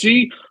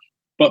Tennessee.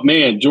 But,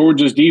 man,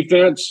 Georgia's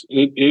defense,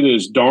 it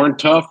is darn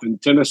tough,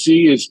 and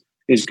Tennessee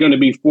is going to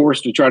be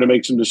forced to try to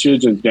make some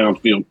decisions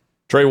downfield.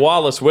 Trey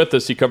Wallace with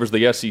us. He covers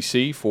the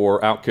SEC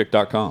for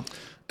Outkick.com.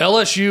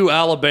 LSU,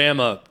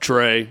 Alabama,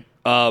 Trey.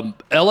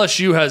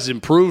 LSU has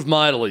improved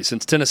mightily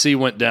since Tennessee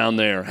went down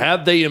there.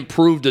 Have they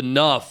improved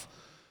enough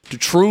to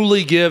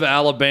truly give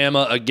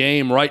Alabama a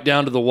game right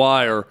down to the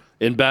wire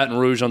in Baton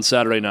Rouge on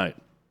Saturday night?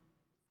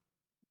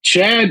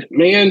 Chad,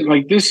 man,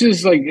 this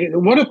is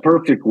what a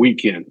perfect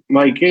weekend. And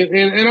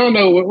I don't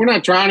know, we're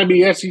not trying to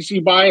be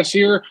SEC bias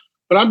here,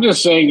 but I'm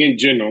just saying in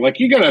general,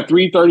 you got a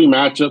 3:30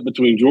 matchup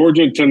between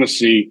Georgia and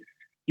Tennessee.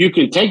 You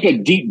can take a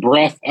deep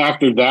breath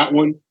after that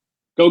one.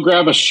 Go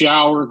grab a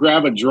shower,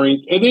 grab a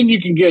drink, and then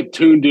you can get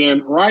tuned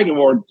in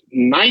or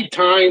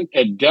nighttime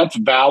at Death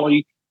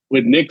Valley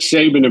with Nick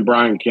Saban and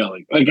Brian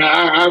Kelly.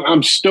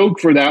 I'm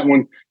stoked for that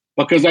one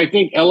because I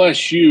think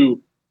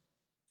LSU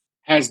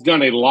has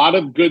done a lot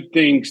of good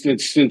things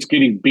since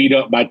getting beat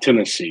up by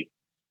Tennessee.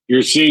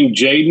 You're seeing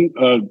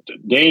Jaden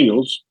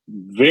Daniels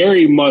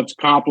very much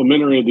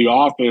complimentary of the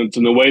offense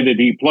and the way that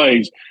he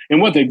plays.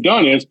 And what they've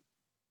done is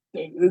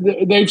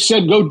they've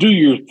said, go do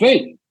your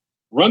thing.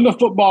 Run the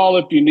football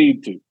if you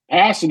need to.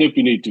 Pass it if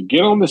you need to.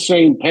 Get on the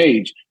same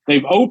page.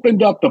 They've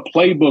opened up the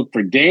playbook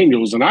for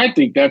Daniels, and I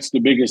think that's the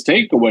biggest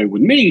takeaway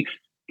with me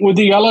with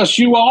the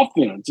LSU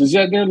offense is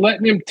that they're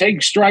letting him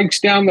take strikes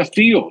down the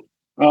field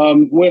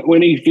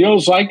when he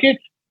feels like it.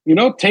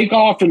 Take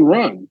off and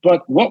run.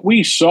 But what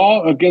we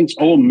saw against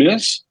Ole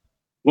Miss,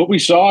 what we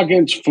saw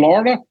against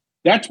Florida,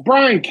 that's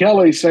Brian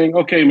Kelly saying,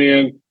 okay,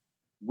 man,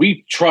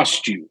 we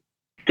trust you.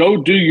 Go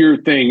do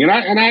your thing. And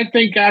I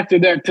think after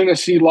that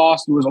Tennessee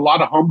loss, there was a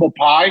lot of humble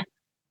pie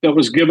that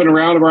was given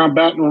around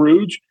Baton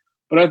Rouge.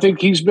 But I think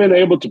he's been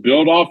able to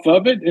build off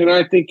of it, and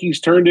I think he's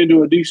turned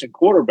into a decent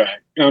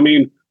quarterback. I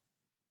mean,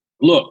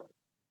 look,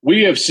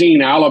 we have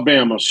seen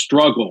Alabama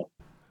struggle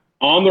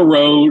on the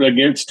road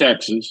against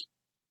Texas.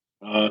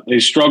 They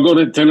struggled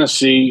at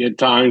Tennessee at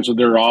times with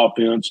their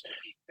offense.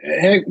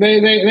 Heck,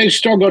 they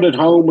struggled at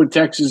home with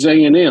Texas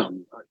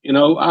A&M.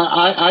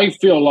 I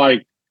feel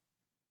like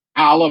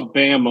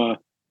Alabama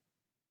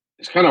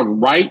is kind of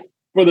ripe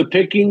for the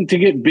picking to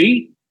get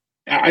beat.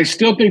 I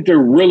still think they're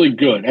really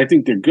good. I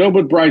think they're good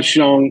with Bryce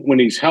Young when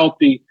he's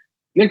healthy.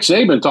 Nick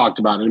Saban talked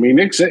about it. I mean,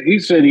 he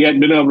said he hadn't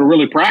been able to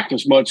really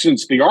practice much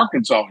since the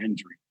Arkansas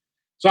injury.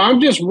 So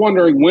I'm just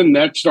wondering when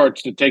that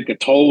starts to take a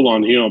toll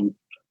on him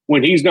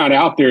when he's not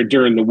out there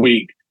during the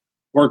week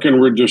working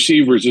with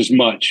receivers as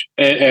much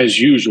as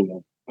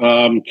usual.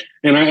 And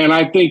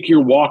I think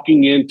you're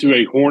walking into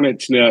a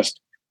hornet's nest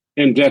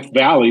in Death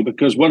Valley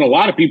because what a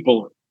lot of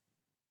people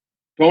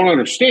don't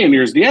understand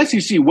here is the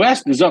SEC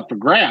West is up for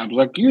grabs.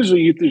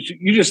 Usually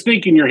you just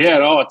think in your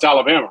head, oh, it's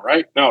Alabama,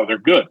 right? No, they're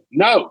good.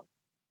 No.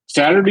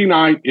 Saturday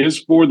night is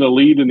for the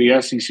lead in the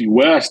SEC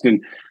West,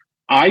 and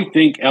I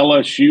think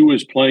LSU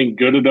is playing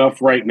good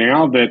enough right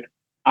now that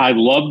I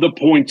love the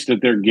points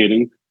that they're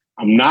getting.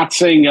 I'm not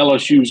saying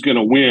LSU is going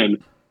to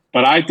win,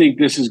 but I think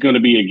this is going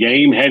to be a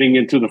game heading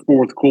into the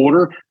fourth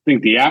quarter. I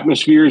think the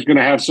atmosphere is going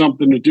to have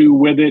something to do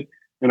with it,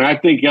 and I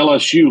think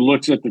LSU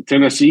looks at the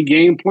Tennessee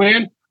game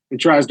plan and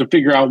tries to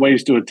figure out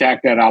ways to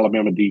attack that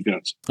Alabama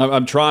defense.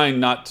 I'm trying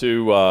not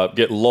to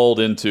get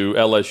lulled into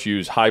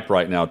LSU's hype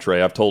right now,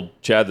 Trey. I've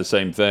told Chad the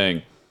same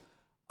thing.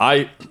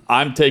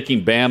 I'm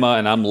taking Bama,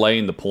 and I'm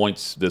laying the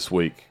points this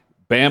week.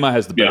 Bama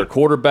has the better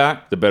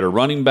quarterback, the better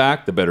running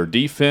back, the better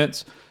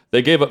defense.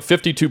 They gave up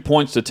 52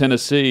 points to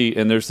Tennessee,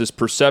 and there's this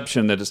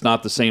perception that it's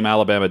not the same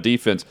Alabama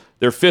defense.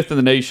 They're fifth in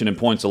the nation in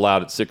points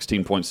allowed at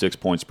 16.6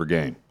 points per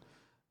game.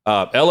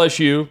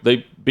 LSU,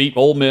 they beat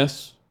Ole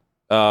Miss,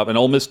 an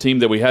Ole Miss team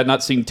that we had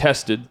not seen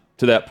tested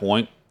to that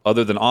point,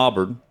 other than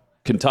Auburn,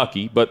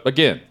 Kentucky. But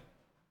again,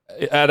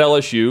 at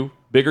LSU,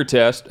 bigger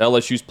test.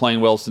 LSU's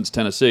playing well since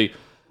Tennessee.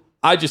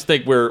 I just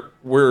think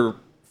we're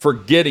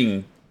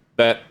forgetting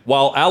that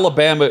while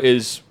Alabama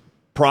is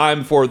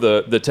prime for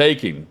the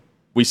taking,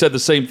 we said the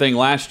same thing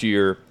last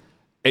year,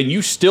 and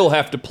you still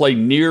have to play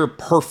near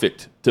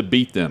perfect to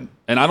beat them.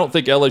 And I don't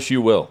think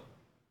LSU will.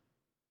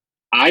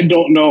 I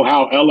don't know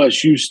how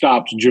LSU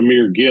stops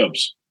Jahmyr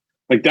Gibbs.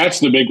 Like,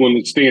 that's the big one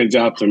that stands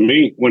out to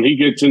me. When he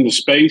gets into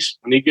space,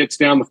 when he gets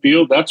down the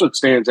field, that's what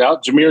stands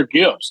out, Jahmyr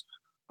Gibbs.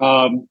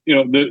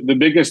 The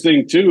biggest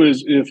thing, too,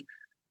 is if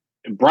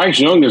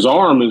Bryce Young, his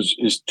arm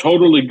is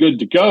totally good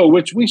to go,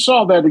 which we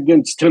saw that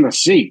against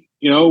Tennessee.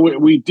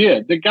 We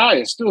did. The guy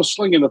is still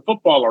slinging the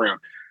football around.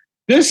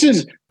 This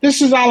is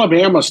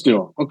Alabama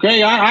still,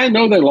 okay? I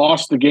know they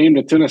lost the game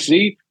to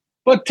Tennessee,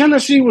 but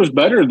Tennessee was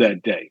better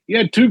that day. You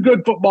had two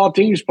good football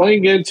teams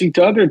playing against each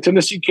other, and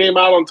Tennessee came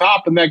out on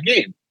top in that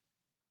game.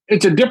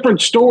 It's a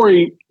different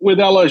story with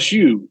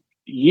LSU.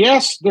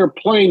 Yes, they're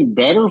playing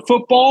better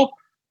football,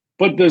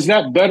 but does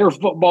that better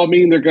football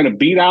mean they're going to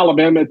beat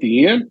Alabama at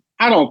the end?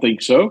 I don't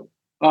think so.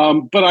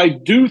 But I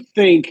do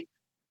think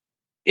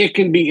it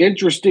can be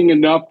interesting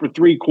enough for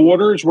three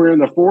quarters, where in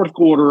the fourth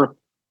quarter,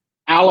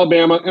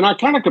 Alabama, and I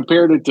kind of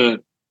compared it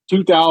to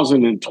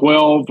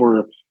 2012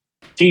 where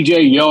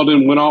TJ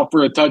Yeldon went off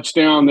for a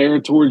touchdown there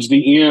towards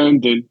the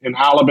end, and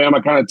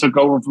Alabama kind of took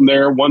over from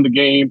there, won the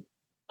game.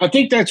 I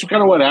think that's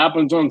kind of what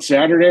happens on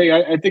Saturday.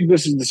 I think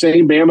this is the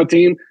same Bama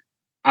team.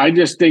 I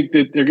just think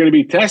that they're going to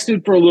be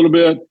tested for a little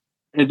bit,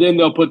 and then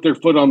they'll put their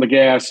foot on the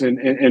gas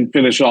and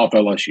finish off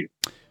LSU.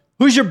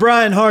 Who's your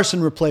Brian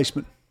Harsin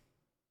replacement?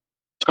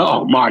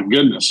 Oh, my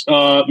goodness.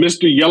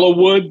 Mr.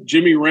 Yellowwood,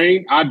 Jimmy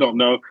Rain, I don't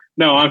know.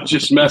 No, I'm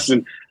just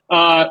messing.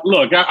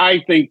 Look,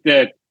 I think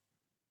that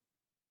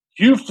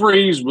Hugh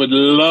Freeze would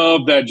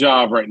love that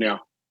job right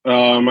now.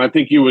 I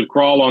think he would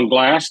crawl on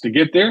glass to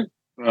get there.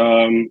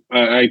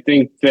 I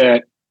think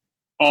that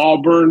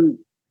Auburn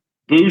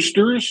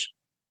boosters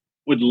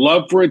would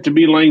love for it to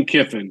be Lane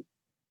Kiffin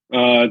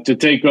to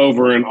take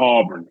over in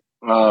Auburn.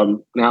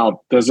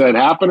 Now, does that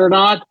happen or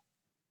not?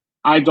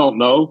 I don't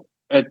know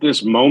at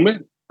this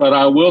moment, but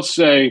I will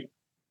say,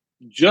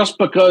 just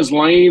because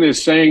Lane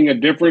is saying a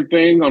different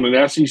thing on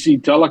an SEC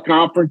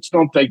teleconference,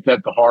 don't take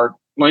that to heart.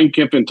 Lane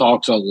Kiffin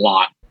talks a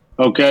lot,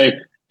 okay?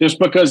 Just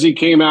because he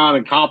came out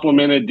and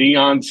complimented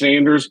Deion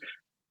Sanders,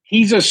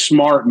 he's a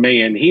smart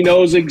man. He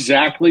knows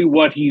exactly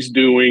what he's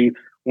doing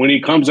when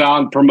he comes out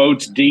and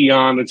promotes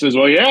Deion and says,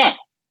 well, yeah,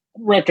 I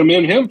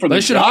recommend him for the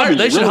job.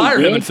 They should hire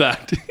him, in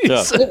fact.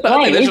 Yeah.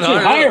 Right, they should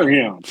hire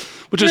him.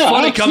 Which is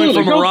funny coming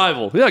from a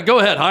rival. Yeah, go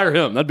ahead, hire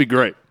him. That'd be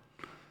great.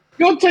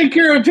 Go take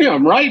care of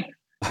him, right?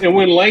 And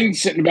when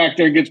Lane's sitting back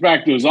there, gets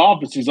back to his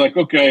office, he's like,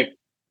 okay,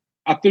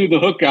 I threw the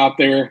hook out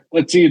there.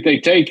 Let's see if they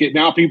take it.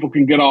 Now people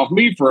can get off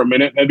me for a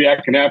minute. Maybe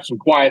I can have some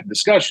quiet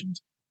discussions.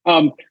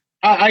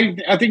 I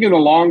think in the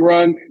long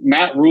run,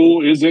 Matt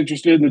Rule is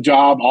interested in the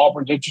job.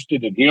 Auburn's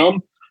interested in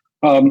him.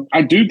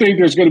 I do think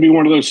there's going to be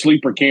one of those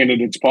sleeper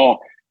candidates, Paul,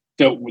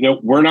 that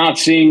we're not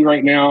seeing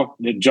right now,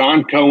 that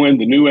John Cohen,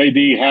 the new AD,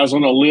 has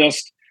on a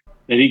list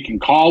that he can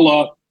call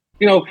up.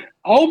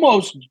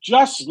 Almost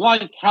just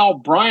like how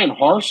Brian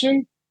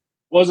Harsin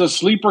was a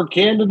sleeper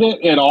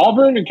candidate at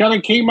Auburn and kind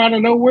of came out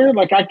of nowhere.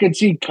 Like, I could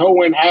see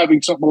Cohen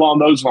having something along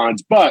those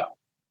lines. But,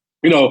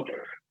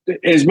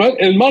 as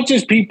much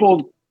as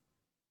people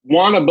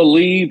want to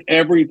believe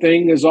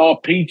everything is all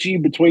peachy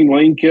between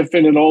Lane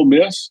Kiffin and Ole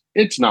Miss,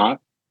 it's not.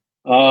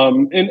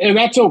 And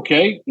that's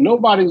okay.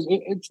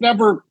 It's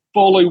never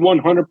fully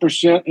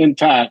 100%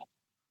 intact.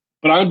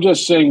 But I'm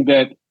just saying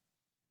that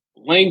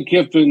Lane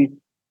Kiffin,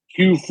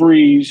 Hugh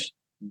Freeze,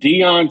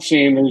 Deion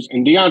Sanders,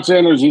 and Deion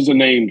Sanders is a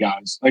name,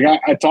 guys. Like,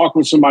 I talked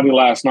with somebody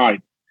last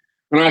night,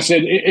 and I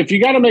said, if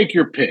you got to make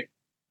your pick,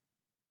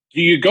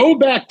 do you go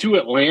back to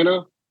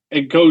Atlanta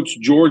and coach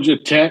Georgia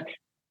Tech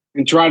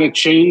and try to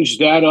change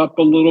that up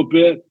a little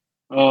bit?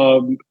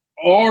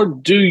 Or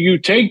do you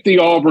take the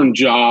Auburn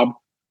job,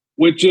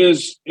 which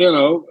is,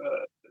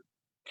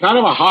 kind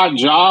of a hot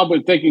job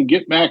if they can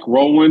get back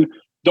rolling?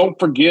 Don't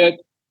forget,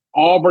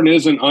 Auburn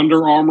is an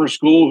Under Armour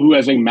school who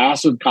has a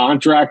massive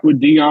contract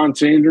with Deion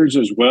Sanders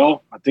as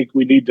well. I think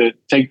we need to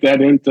take that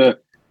into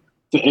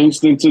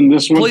instance in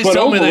this one. Please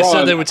tell me they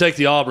said they would take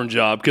the Auburn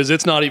job, because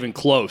it's not even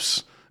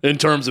close in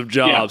terms of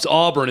jobs. Yeah.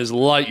 Auburn is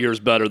light years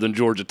better than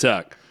Georgia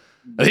Tech.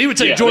 And he would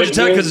take Georgia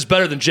Tech because it's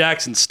better than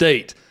Jackson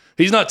State.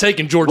 He's not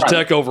taking Georgia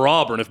Tech over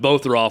Auburn if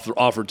both are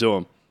offered to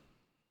him.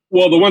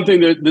 Well, the one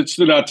thing that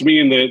stood out to me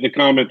in the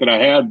comment that I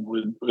had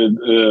with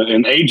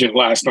an agent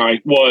last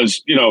night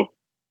was,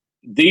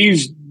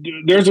 there's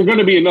going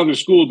to be another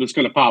school that's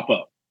going to pop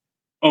up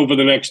over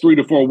the next 3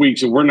 to 4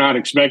 weeks, and we're not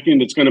expecting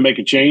that's going to make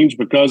a change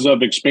because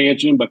of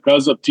expansion,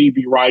 because of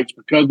TV rights,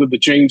 because of the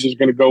changes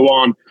going to go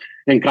on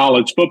in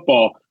college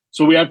football.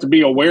 So we have to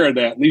be aware of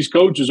that. And these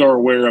coaches are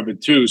aware of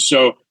it too.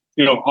 So,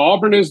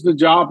 Auburn is the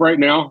job right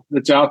now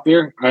that's out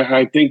there.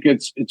 I think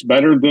it's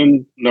better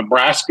than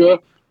Nebraska.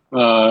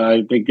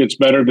 I think it's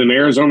better than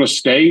Arizona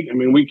State. I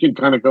mean, we could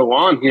kind of go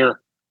on here.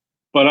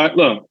 But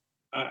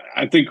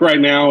I think right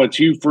now it's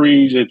Hugh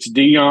Freeze, it's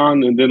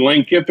Dion, and then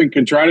Lane Kiffin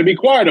can try to be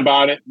quiet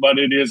about it, but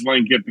it is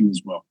Lane Kiffin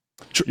as well.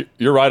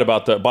 You're right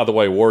about that. By the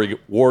way,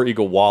 War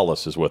Eagle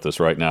Wallace is with us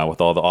right now with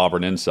all the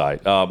Auburn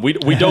insight.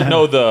 We don't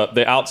know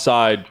the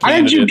outside candidate.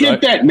 How did you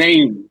get that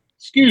name?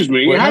 Excuse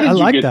me. Well, how did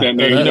I you get that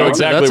name? You know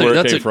exactly where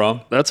it came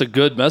from. That's a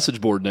good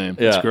message board name.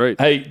 Yeah. That's great.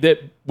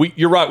 Hey,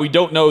 you're right. We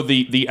don't know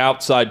the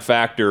outside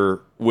factor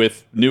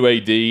with new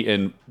AD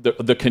and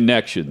the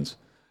connections.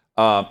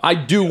 I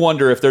do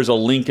wonder if there's a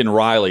Lincoln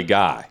Riley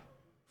guy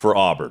for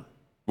Auburn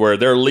where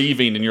they're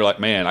leaving and you're like,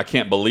 man, I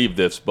can't believe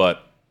this,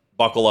 but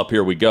buckle up,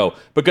 here we go.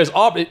 Because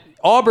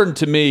Auburn,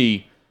 to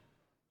me,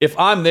 if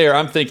I'm there,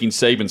 I'm thinking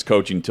Saban's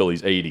coaching until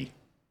he's 80,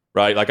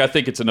 right? Like, I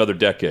think it's another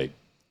decade.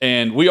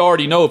 And we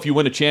already know if you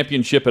win a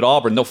championship at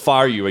Auburn, they'll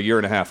fire you a year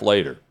and a half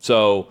later.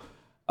 So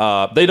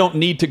they don't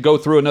need to go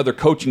through another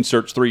coaching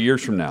search 3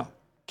 years from now.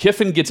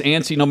 Kiffin gets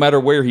antsy no matter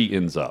where he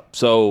ends up.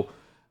 So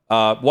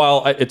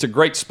while it's a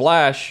great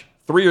splash,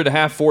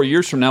 3.5, 4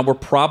 years from now, we're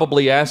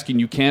probably asking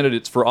you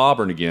candidates for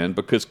Auburn again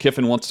because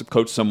Kiffin wants to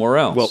coach somewhere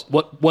else.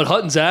 Well, what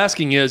Hutton's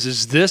asking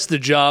is this the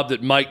job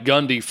that Mike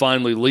Gundy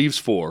finally leaves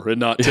for and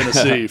not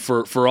Tennessee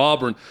for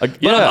Auburn? I'm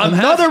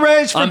another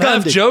raise for I'm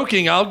Gundy. half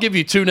joking. I'll give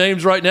you two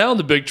names right now in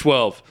the Big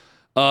 12.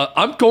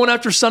 I'm going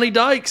after Sonny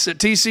Dykes at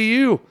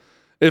TCU.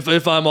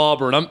 If I'm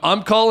Auburn,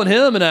 I'm calling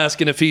him and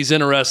asking if he's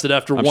interested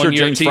after I'm 1 sure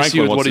year James at TCU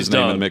Franklin with wants what his he's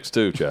name done. in the mix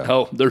too, Chad.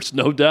 Oh, there's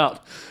no doubt.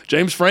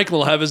 James Franklin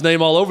will have his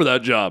name all over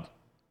that job.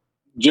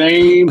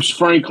 James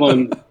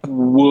Franklin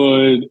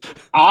would,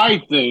 I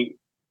think,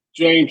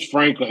 James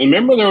Franklin. And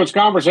remember, there was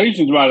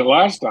conversations about it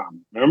last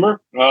time.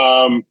 Remember?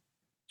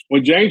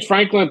 Would James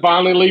Franklin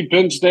finally leave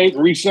Penn State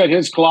and reset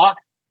his clock?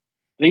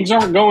 Things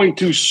aren't going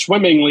too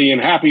swimmingly in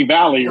Happy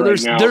Valley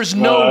right now. There's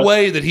no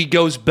way that he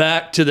goes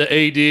back to the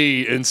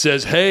AD and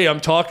says, hey,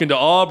 I'm talking to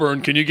Auburn.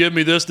 Can you give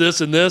me this,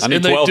 and this?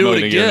 And they do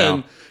it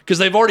again because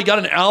they've already got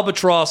an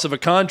albatross of a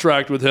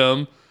contract with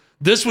him.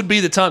 This would be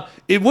the time.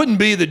 It wouldn't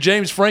be that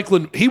James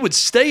Franklin, he would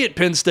stay at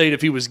Penn State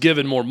if he was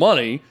given more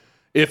money,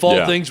 if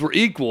all things were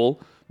equal.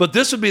 But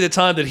this would be the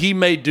time that he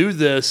may do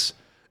this,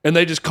 and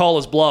they just call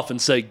his bluff and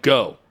say,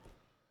 go.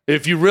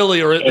 If you really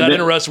are that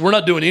interested, we're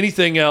not doing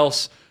anything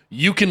else.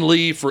 You can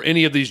leave for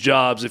any of these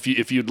jobs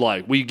if you'd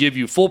like. We give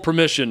you full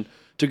permission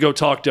to go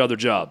talk to other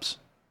jobs.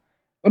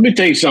 Let me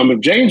tell you something.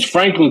 If James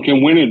Franklin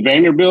can win at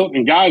Vanderbilt,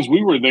 and guys,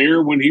 we were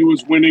there when he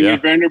was winning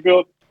at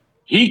Vanderbilt,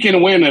 he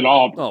can win at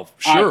Auburn. Oh,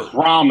 sure. I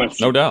promise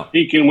you. No doubt.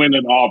 He can win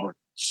at Auburn.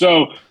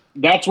 So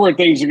that's where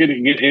things are going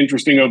to get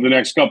interesting over the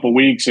next couple of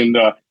weeks. And,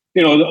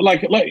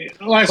 like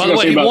last by the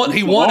way,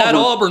 he won at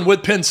Auburn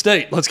with Penn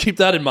State. Let's keep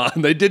that in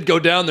mind. They did go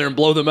down there and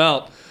blow them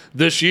out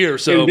this year.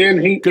 So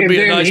could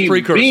be a nice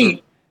precursor.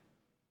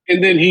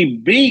 And then he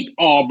beat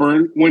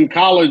Auburn when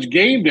College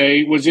Game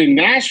Day was in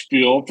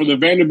Nashville for the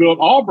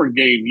Vanderbilt-Auburn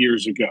game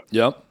years ago.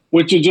 Yep.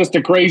 Which is just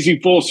a crazy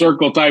full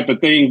circle type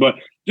of thing. But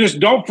just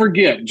don't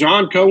forget,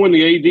 John Cohen,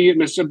 the AD at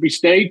Mississippi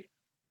State,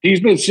 he's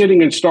been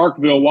sitting in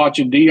Starkville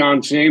watching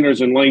Deion Sanders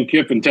and Lane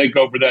Kiffin take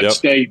over that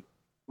state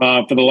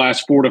for the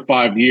last 4 to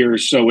 5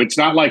 years. So it's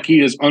not like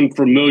he is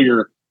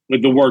unfamiliar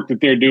with the work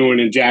that they're doing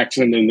in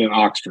Jackson and then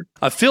Oxford.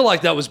 I feel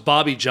like that was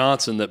Bobby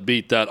Johnson that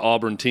beat that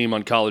Auburn team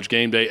on College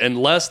Game Day,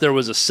 unless there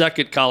was a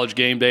second College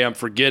Game Day I'm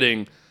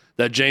forgetting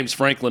that James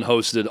Franklin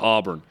hosted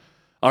Auburn.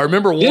 I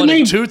remember one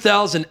in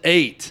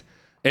 2008,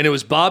 and it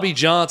was Bobby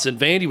Johnson.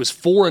 Vandy was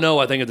 4-0,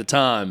 I think, at the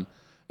time,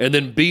 and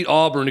then beat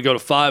Auburn to go to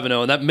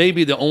 5-0, and that may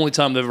be the only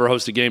time they've ever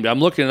hosted Game Day. I'm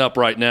looking it up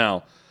right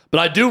now.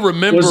 But I do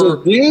remember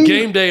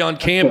Game Day on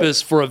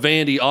campus for a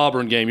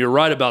Vandy-Auburn game. You're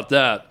right about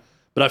that.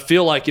 But I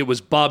feel like it was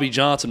Bobby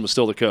Johnson was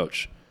still the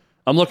coach.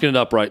 I'm looking it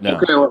up right now.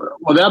 Okay,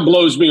 well, that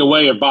blows me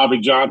away. If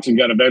Bobby Johnson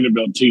got a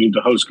Vanderbilt team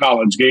to host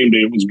College Game Day,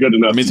 it was good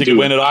enough. That means to he could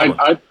win it.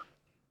 I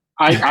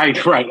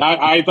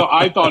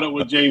thought it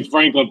was James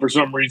Franklin for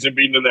some reason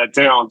being in that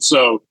town.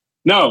 So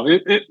no,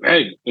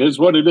 hey, it's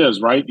what it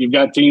is, right? You've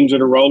got teams that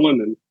are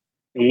rolling,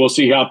 and we'll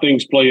see how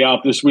things play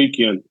out this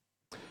weekend.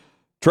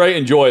 Trey,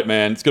 enjoy it,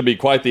 man. It's going to be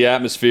quite the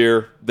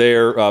atmosphere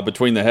there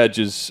between the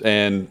hedges,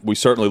 and we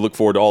certainly look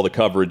forward to all the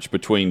coverage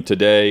between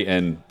today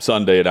and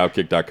Sunday at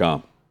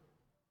Outkick.com.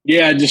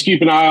 Yeah, just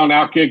keep an eye on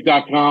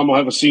Outkick.com. We'll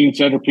have a scene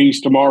setter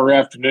piece tomorrow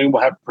afternoon.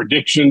 We'll have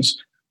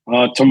predictions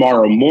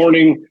tomorrow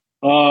morning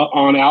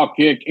on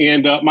Outkick.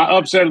 And my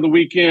upset of the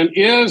weekend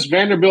is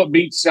Vanderbilt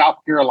beats South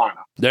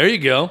Carolina. There you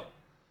go.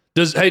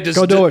 Does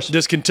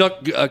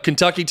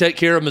Kentucky take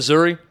care of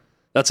Missouri?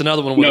 That's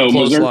another one with a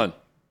close line.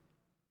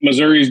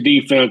 Missouri's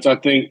defense, I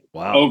think,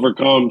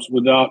 overcomes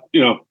without,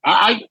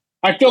 I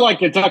feel like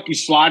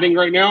Kentucky's sliding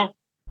right now.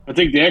 I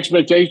think the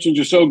expectations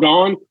are so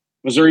gone.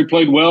 Missouri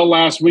played well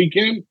last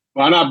weekend.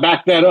 Why not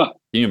back that up?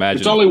 Can you imagine?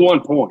 It's only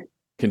 1 point.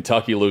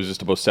 Kentucky loses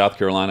to both South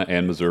Carolina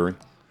and Missouri.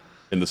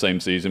 in the same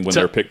season when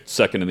they're picked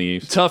second in the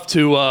East. Tough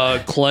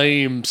to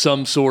claim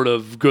some sort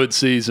of good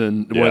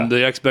season when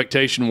the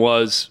expectation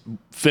was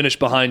finish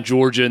behind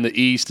Georgia in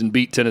the East and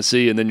beat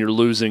Tennessee, and then you're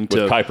losing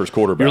to Kuiper's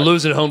quarterback. You're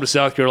losing at home to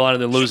South Carolina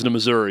and then losing to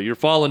Missouri. You're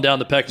falling down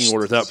the pecking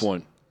order at that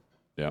point.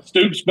 Yeah.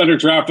 Stoops better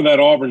draft for that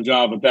Auburn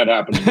job if that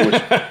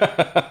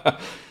happens.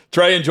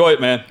 Trey, enjoy it,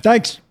 man.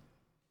 Thanks.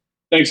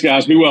 Thanks,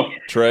 guys. Be well.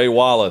 Trey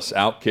Wallace,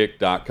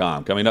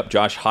 Outkick.com. Coming up,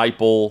 Josh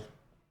Heupel.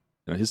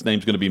 His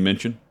name's going to be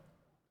mentioned.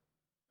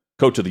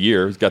 Coach of the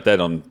Year. He's got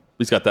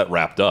that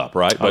wrapped up,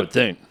 right? I would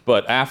think.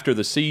 But after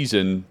the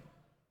season,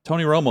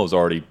 Tony Romo's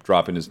already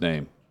dropping his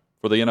name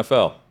for the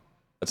NFL.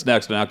 That's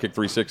next on Outkick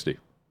 360.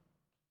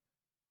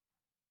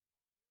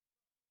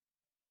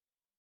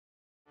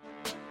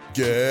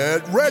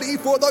 Get ready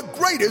for the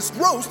greatest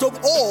roast of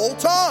all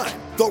time,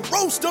 the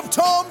Roast of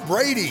Tom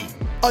Brady,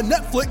 a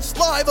Netflix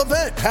live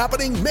event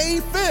happening May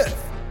 5th.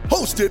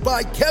 Hosted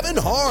by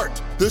Kevin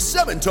Hart, the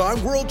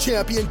 7-time world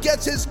champion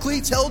gets his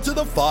cleats held to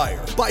the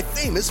fire by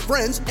famous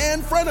friends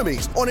and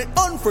frenemies on an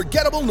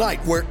unforgettable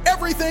night where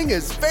everything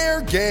is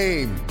fair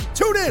game.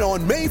 Tune in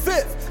on May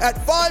 5th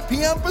at 5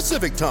 p.m.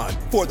 Pacific time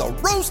for the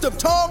Roast of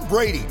Tom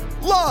Brady,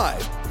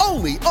 live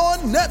only on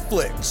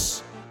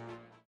Netflix.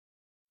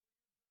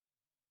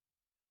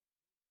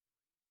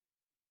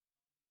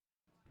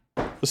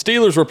 The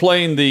Steelers were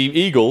playing the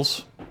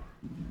Eagles,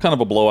 kind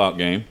of a blowout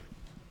game.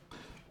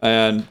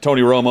 And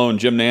Tony Romo and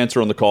Jim Nantz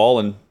are on the call,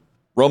 and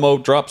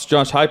Romo drops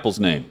Josh Heupel's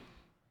name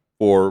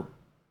for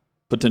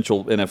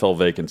potential NFL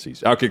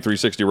vacancies. Outkick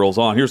 360 rolls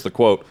on. Here's the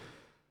quote.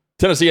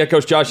 Tennessee head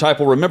coach Josh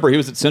Heupel, remember, he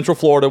was at Central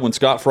Florida when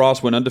Scott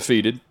Frost went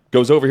undefeated,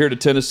 goes over here to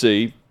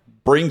Tennessee,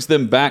 brings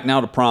them back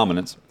now to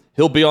prominence.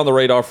 He'll be on the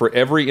radar for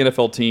every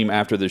NFL team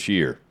after this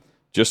year.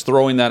 Just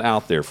throwing that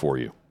out there for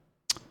you.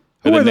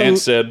 And then Nantz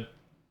said,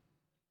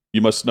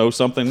 you must know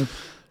something.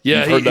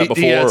 Yeah, You've heard that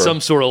before, he had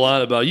some sort of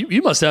line about,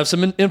 you must have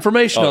some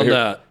information on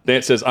that.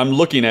 Nantz says, I'm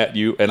looking at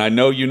you, and I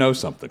know you know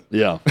something.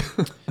 Yeah.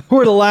 Who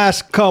are the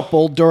last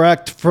couple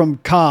direct from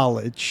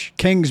college?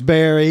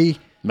 Kingsbury,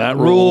 Matt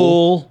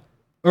Rule,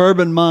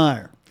 Urban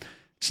Meyer.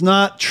 It's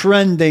not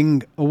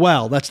trending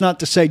well. That's not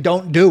to say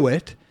don't do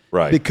it.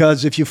 Right.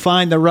 Because if you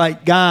find the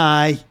right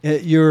guy,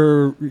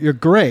 you're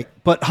great.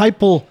 But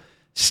Heupel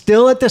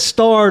still at the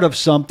start of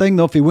something,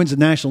 though if he wins the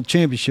national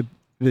championship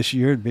this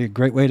year, it'd be a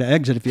great way to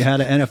exit if you had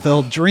an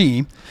NFL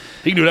dream.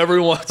 He can do whatever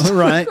he wants. All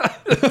right.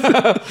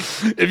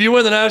 If you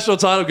win the national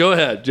title, go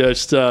ahead.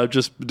 Just do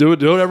it.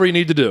 Do whatever you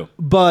need to do.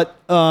 But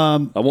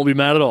I won't be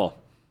mad at all.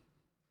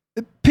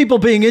 People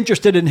being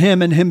interested in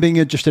him and him being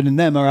interested in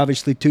them are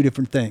obviously two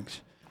different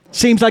things.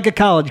 Seems like a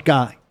college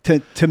guy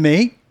to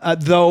me,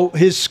 though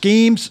his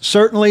schemes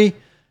certainly,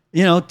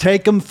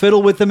 take him,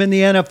 fiddle with him in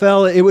the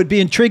NFL. It would be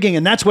intriguing,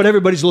 and that's what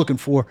everybody's looking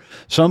for.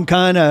 Some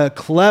kind of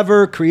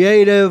clever,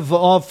 creative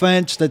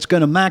offense that's going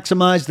to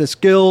maximize the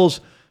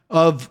skills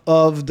of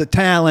the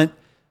talent.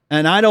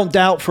 And I don't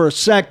doubt for a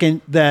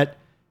second that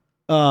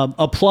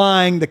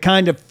applying the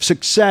kind of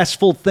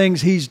successful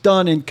things he's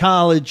done in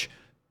college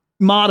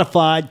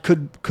modified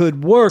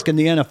could work in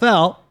the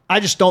NFL. I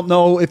just don't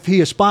know if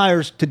he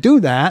aspires to do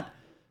that.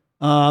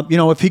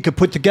 If he could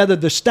put together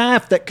the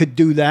staff that could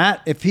do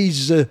that, if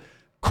he's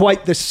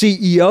quite the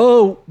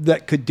CEO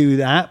that could do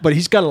that, but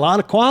he's got a lot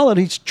of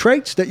qualities,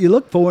 traits that you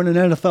look for in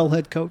an NFL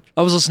head coach.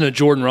 I was listening to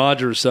Jordan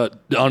Rogers on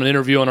an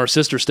interview on our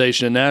sister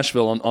station in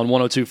Nashville on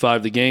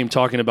 102.5 The Game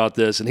talking about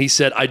this, and he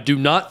said, I do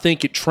not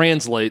think it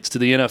translates to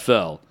the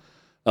NFL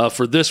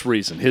for this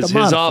reason. His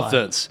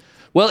offense.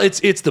 Well,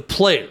 it's the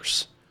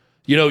players.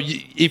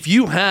 If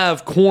you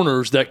have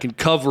corners that can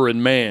cover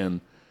and man,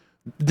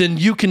 then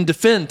you can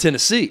defend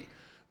Tennessee.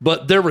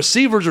 But their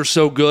receivers are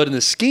so good and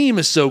the scheme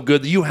is so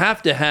good that you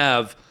have to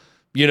have,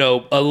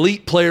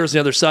 elite players on the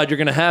other side. You're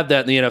going to have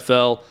that in the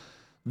NFL.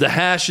 The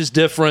hash is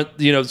different,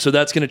 so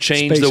that's going to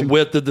change spacing. the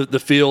width of the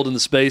field and the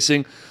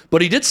spacing.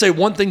 But he did say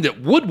one thing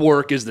that would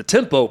work is the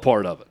tempo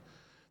part of it.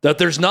 That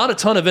there's not a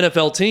ton of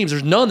NFL teams,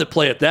 there's none that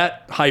play at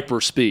that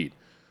hyper speed.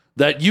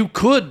 That you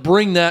could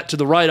bring that to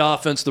the right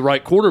offense, the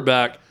right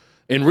quarterback,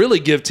 and really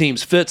give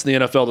teams fits in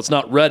the NFL that's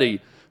not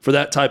ready for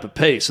that type of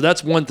pace. So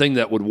that's one thing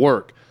that would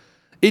work.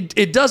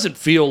 It doesn't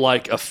feel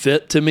like a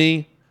fit to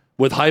me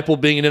with Heupel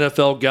being an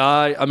NFL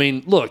guy. I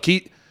mean, look,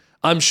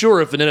 I'm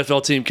sure if an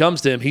NFL team comes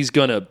to him, he's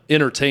going to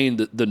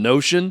entertain the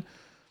notion.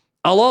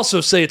 I'll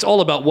also say it's all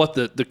about what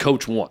the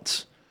coach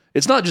wants.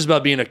 It's not just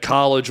about being a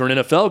college or an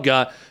NFL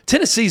guy.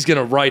 Tennessee's going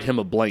to write him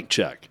a blank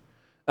check.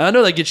 I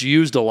know that gets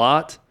used a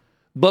lot,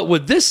 but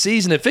with this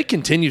season, if it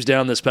continues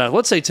down this path,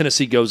 let's say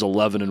Tennessee goes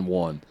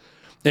 11-1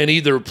 and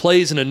either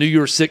plays in a New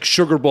Year's Six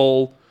Sugar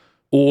Bowl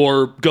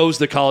or goes to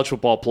the college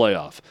football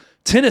playoff,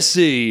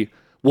 Tennessee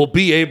will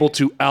be able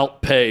to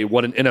outpay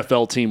what an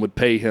NFL team would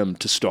pay him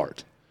to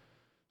start.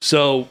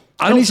 So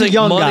I don't think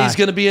money's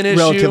going to be an issue.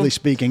 Relatively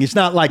speaking. It's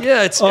not like,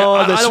 this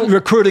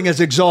recruiting has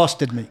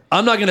exhausted me.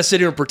 I'm not going to sit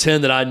here and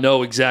pretend that I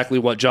know exactly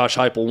what Josh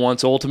Heupel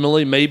wants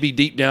ultimately. Maybe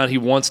deep down he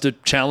wants to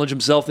challenge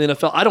himself in the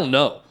NFL. I don't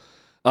know.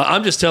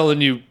 I'm just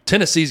telling you,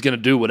 Tennessee's going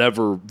to do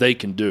whatever they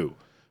can do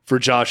for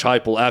Josh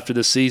Heupel after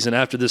this season,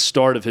 after this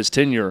start of his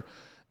tenure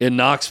in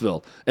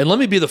Knoxville. And let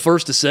me be the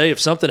first to say, if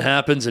something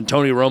happens and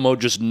Tony Romo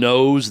just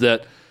knows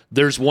that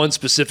there's one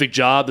specific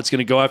job that's going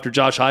to go after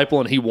Josh Heupel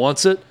and he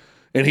wants it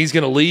and he's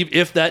going to leave,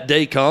 if that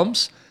day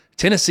comes,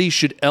 Tennessee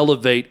should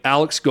elevate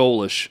Alex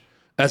Golesh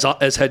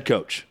as head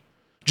coach.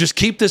 Just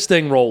keep this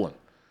thing rolling.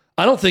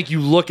 I don't think you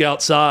look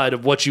outside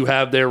of what you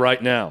have there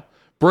right now.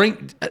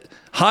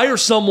 Hire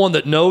someone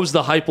that knows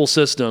the Heupel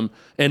system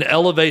and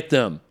elevate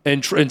them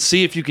and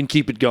see if you can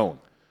keep it going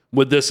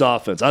with this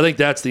offense. I think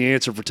that's the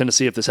answer for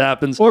Tennessee if this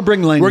happens. Or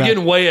bring Lane We're back.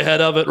 getting way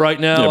ahead of it right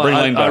now. Yeah, bring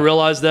Lane back. I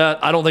realize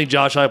that. I don't think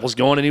Josh Heupel's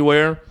going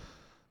anywhere.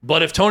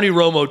 But if Tony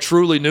Romo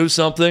truly knew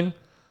something,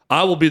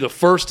 I will be the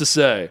first to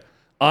say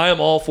I am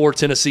all for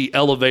Tennessee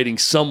elevating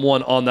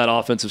someone on that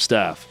offensive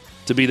staff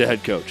to be the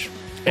head coach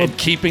and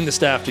keeping the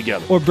staff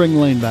together. Or bring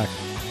Lane back.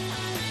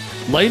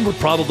 Lane would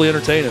probably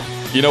entertain it.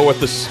 You know what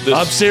this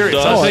I'm serious.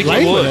 does? I think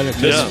Lane he would would.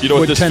 entertain This, it. you know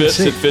what With this fits?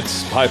 Tennessee. It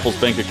fits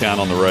Heupel's bank account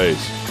on the Rays.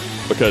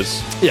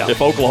 Because Yeah. if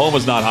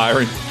Oklahoma's not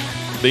hiring,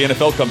 the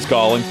NFL comes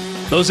calling.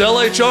 Those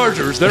LA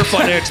Chargers, they're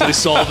financially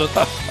solvent.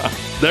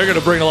 They're going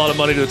to bring a lot of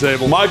money to the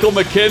table. Michael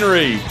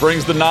McHenry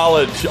brings the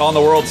knowledge on the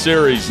World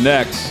Series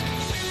next.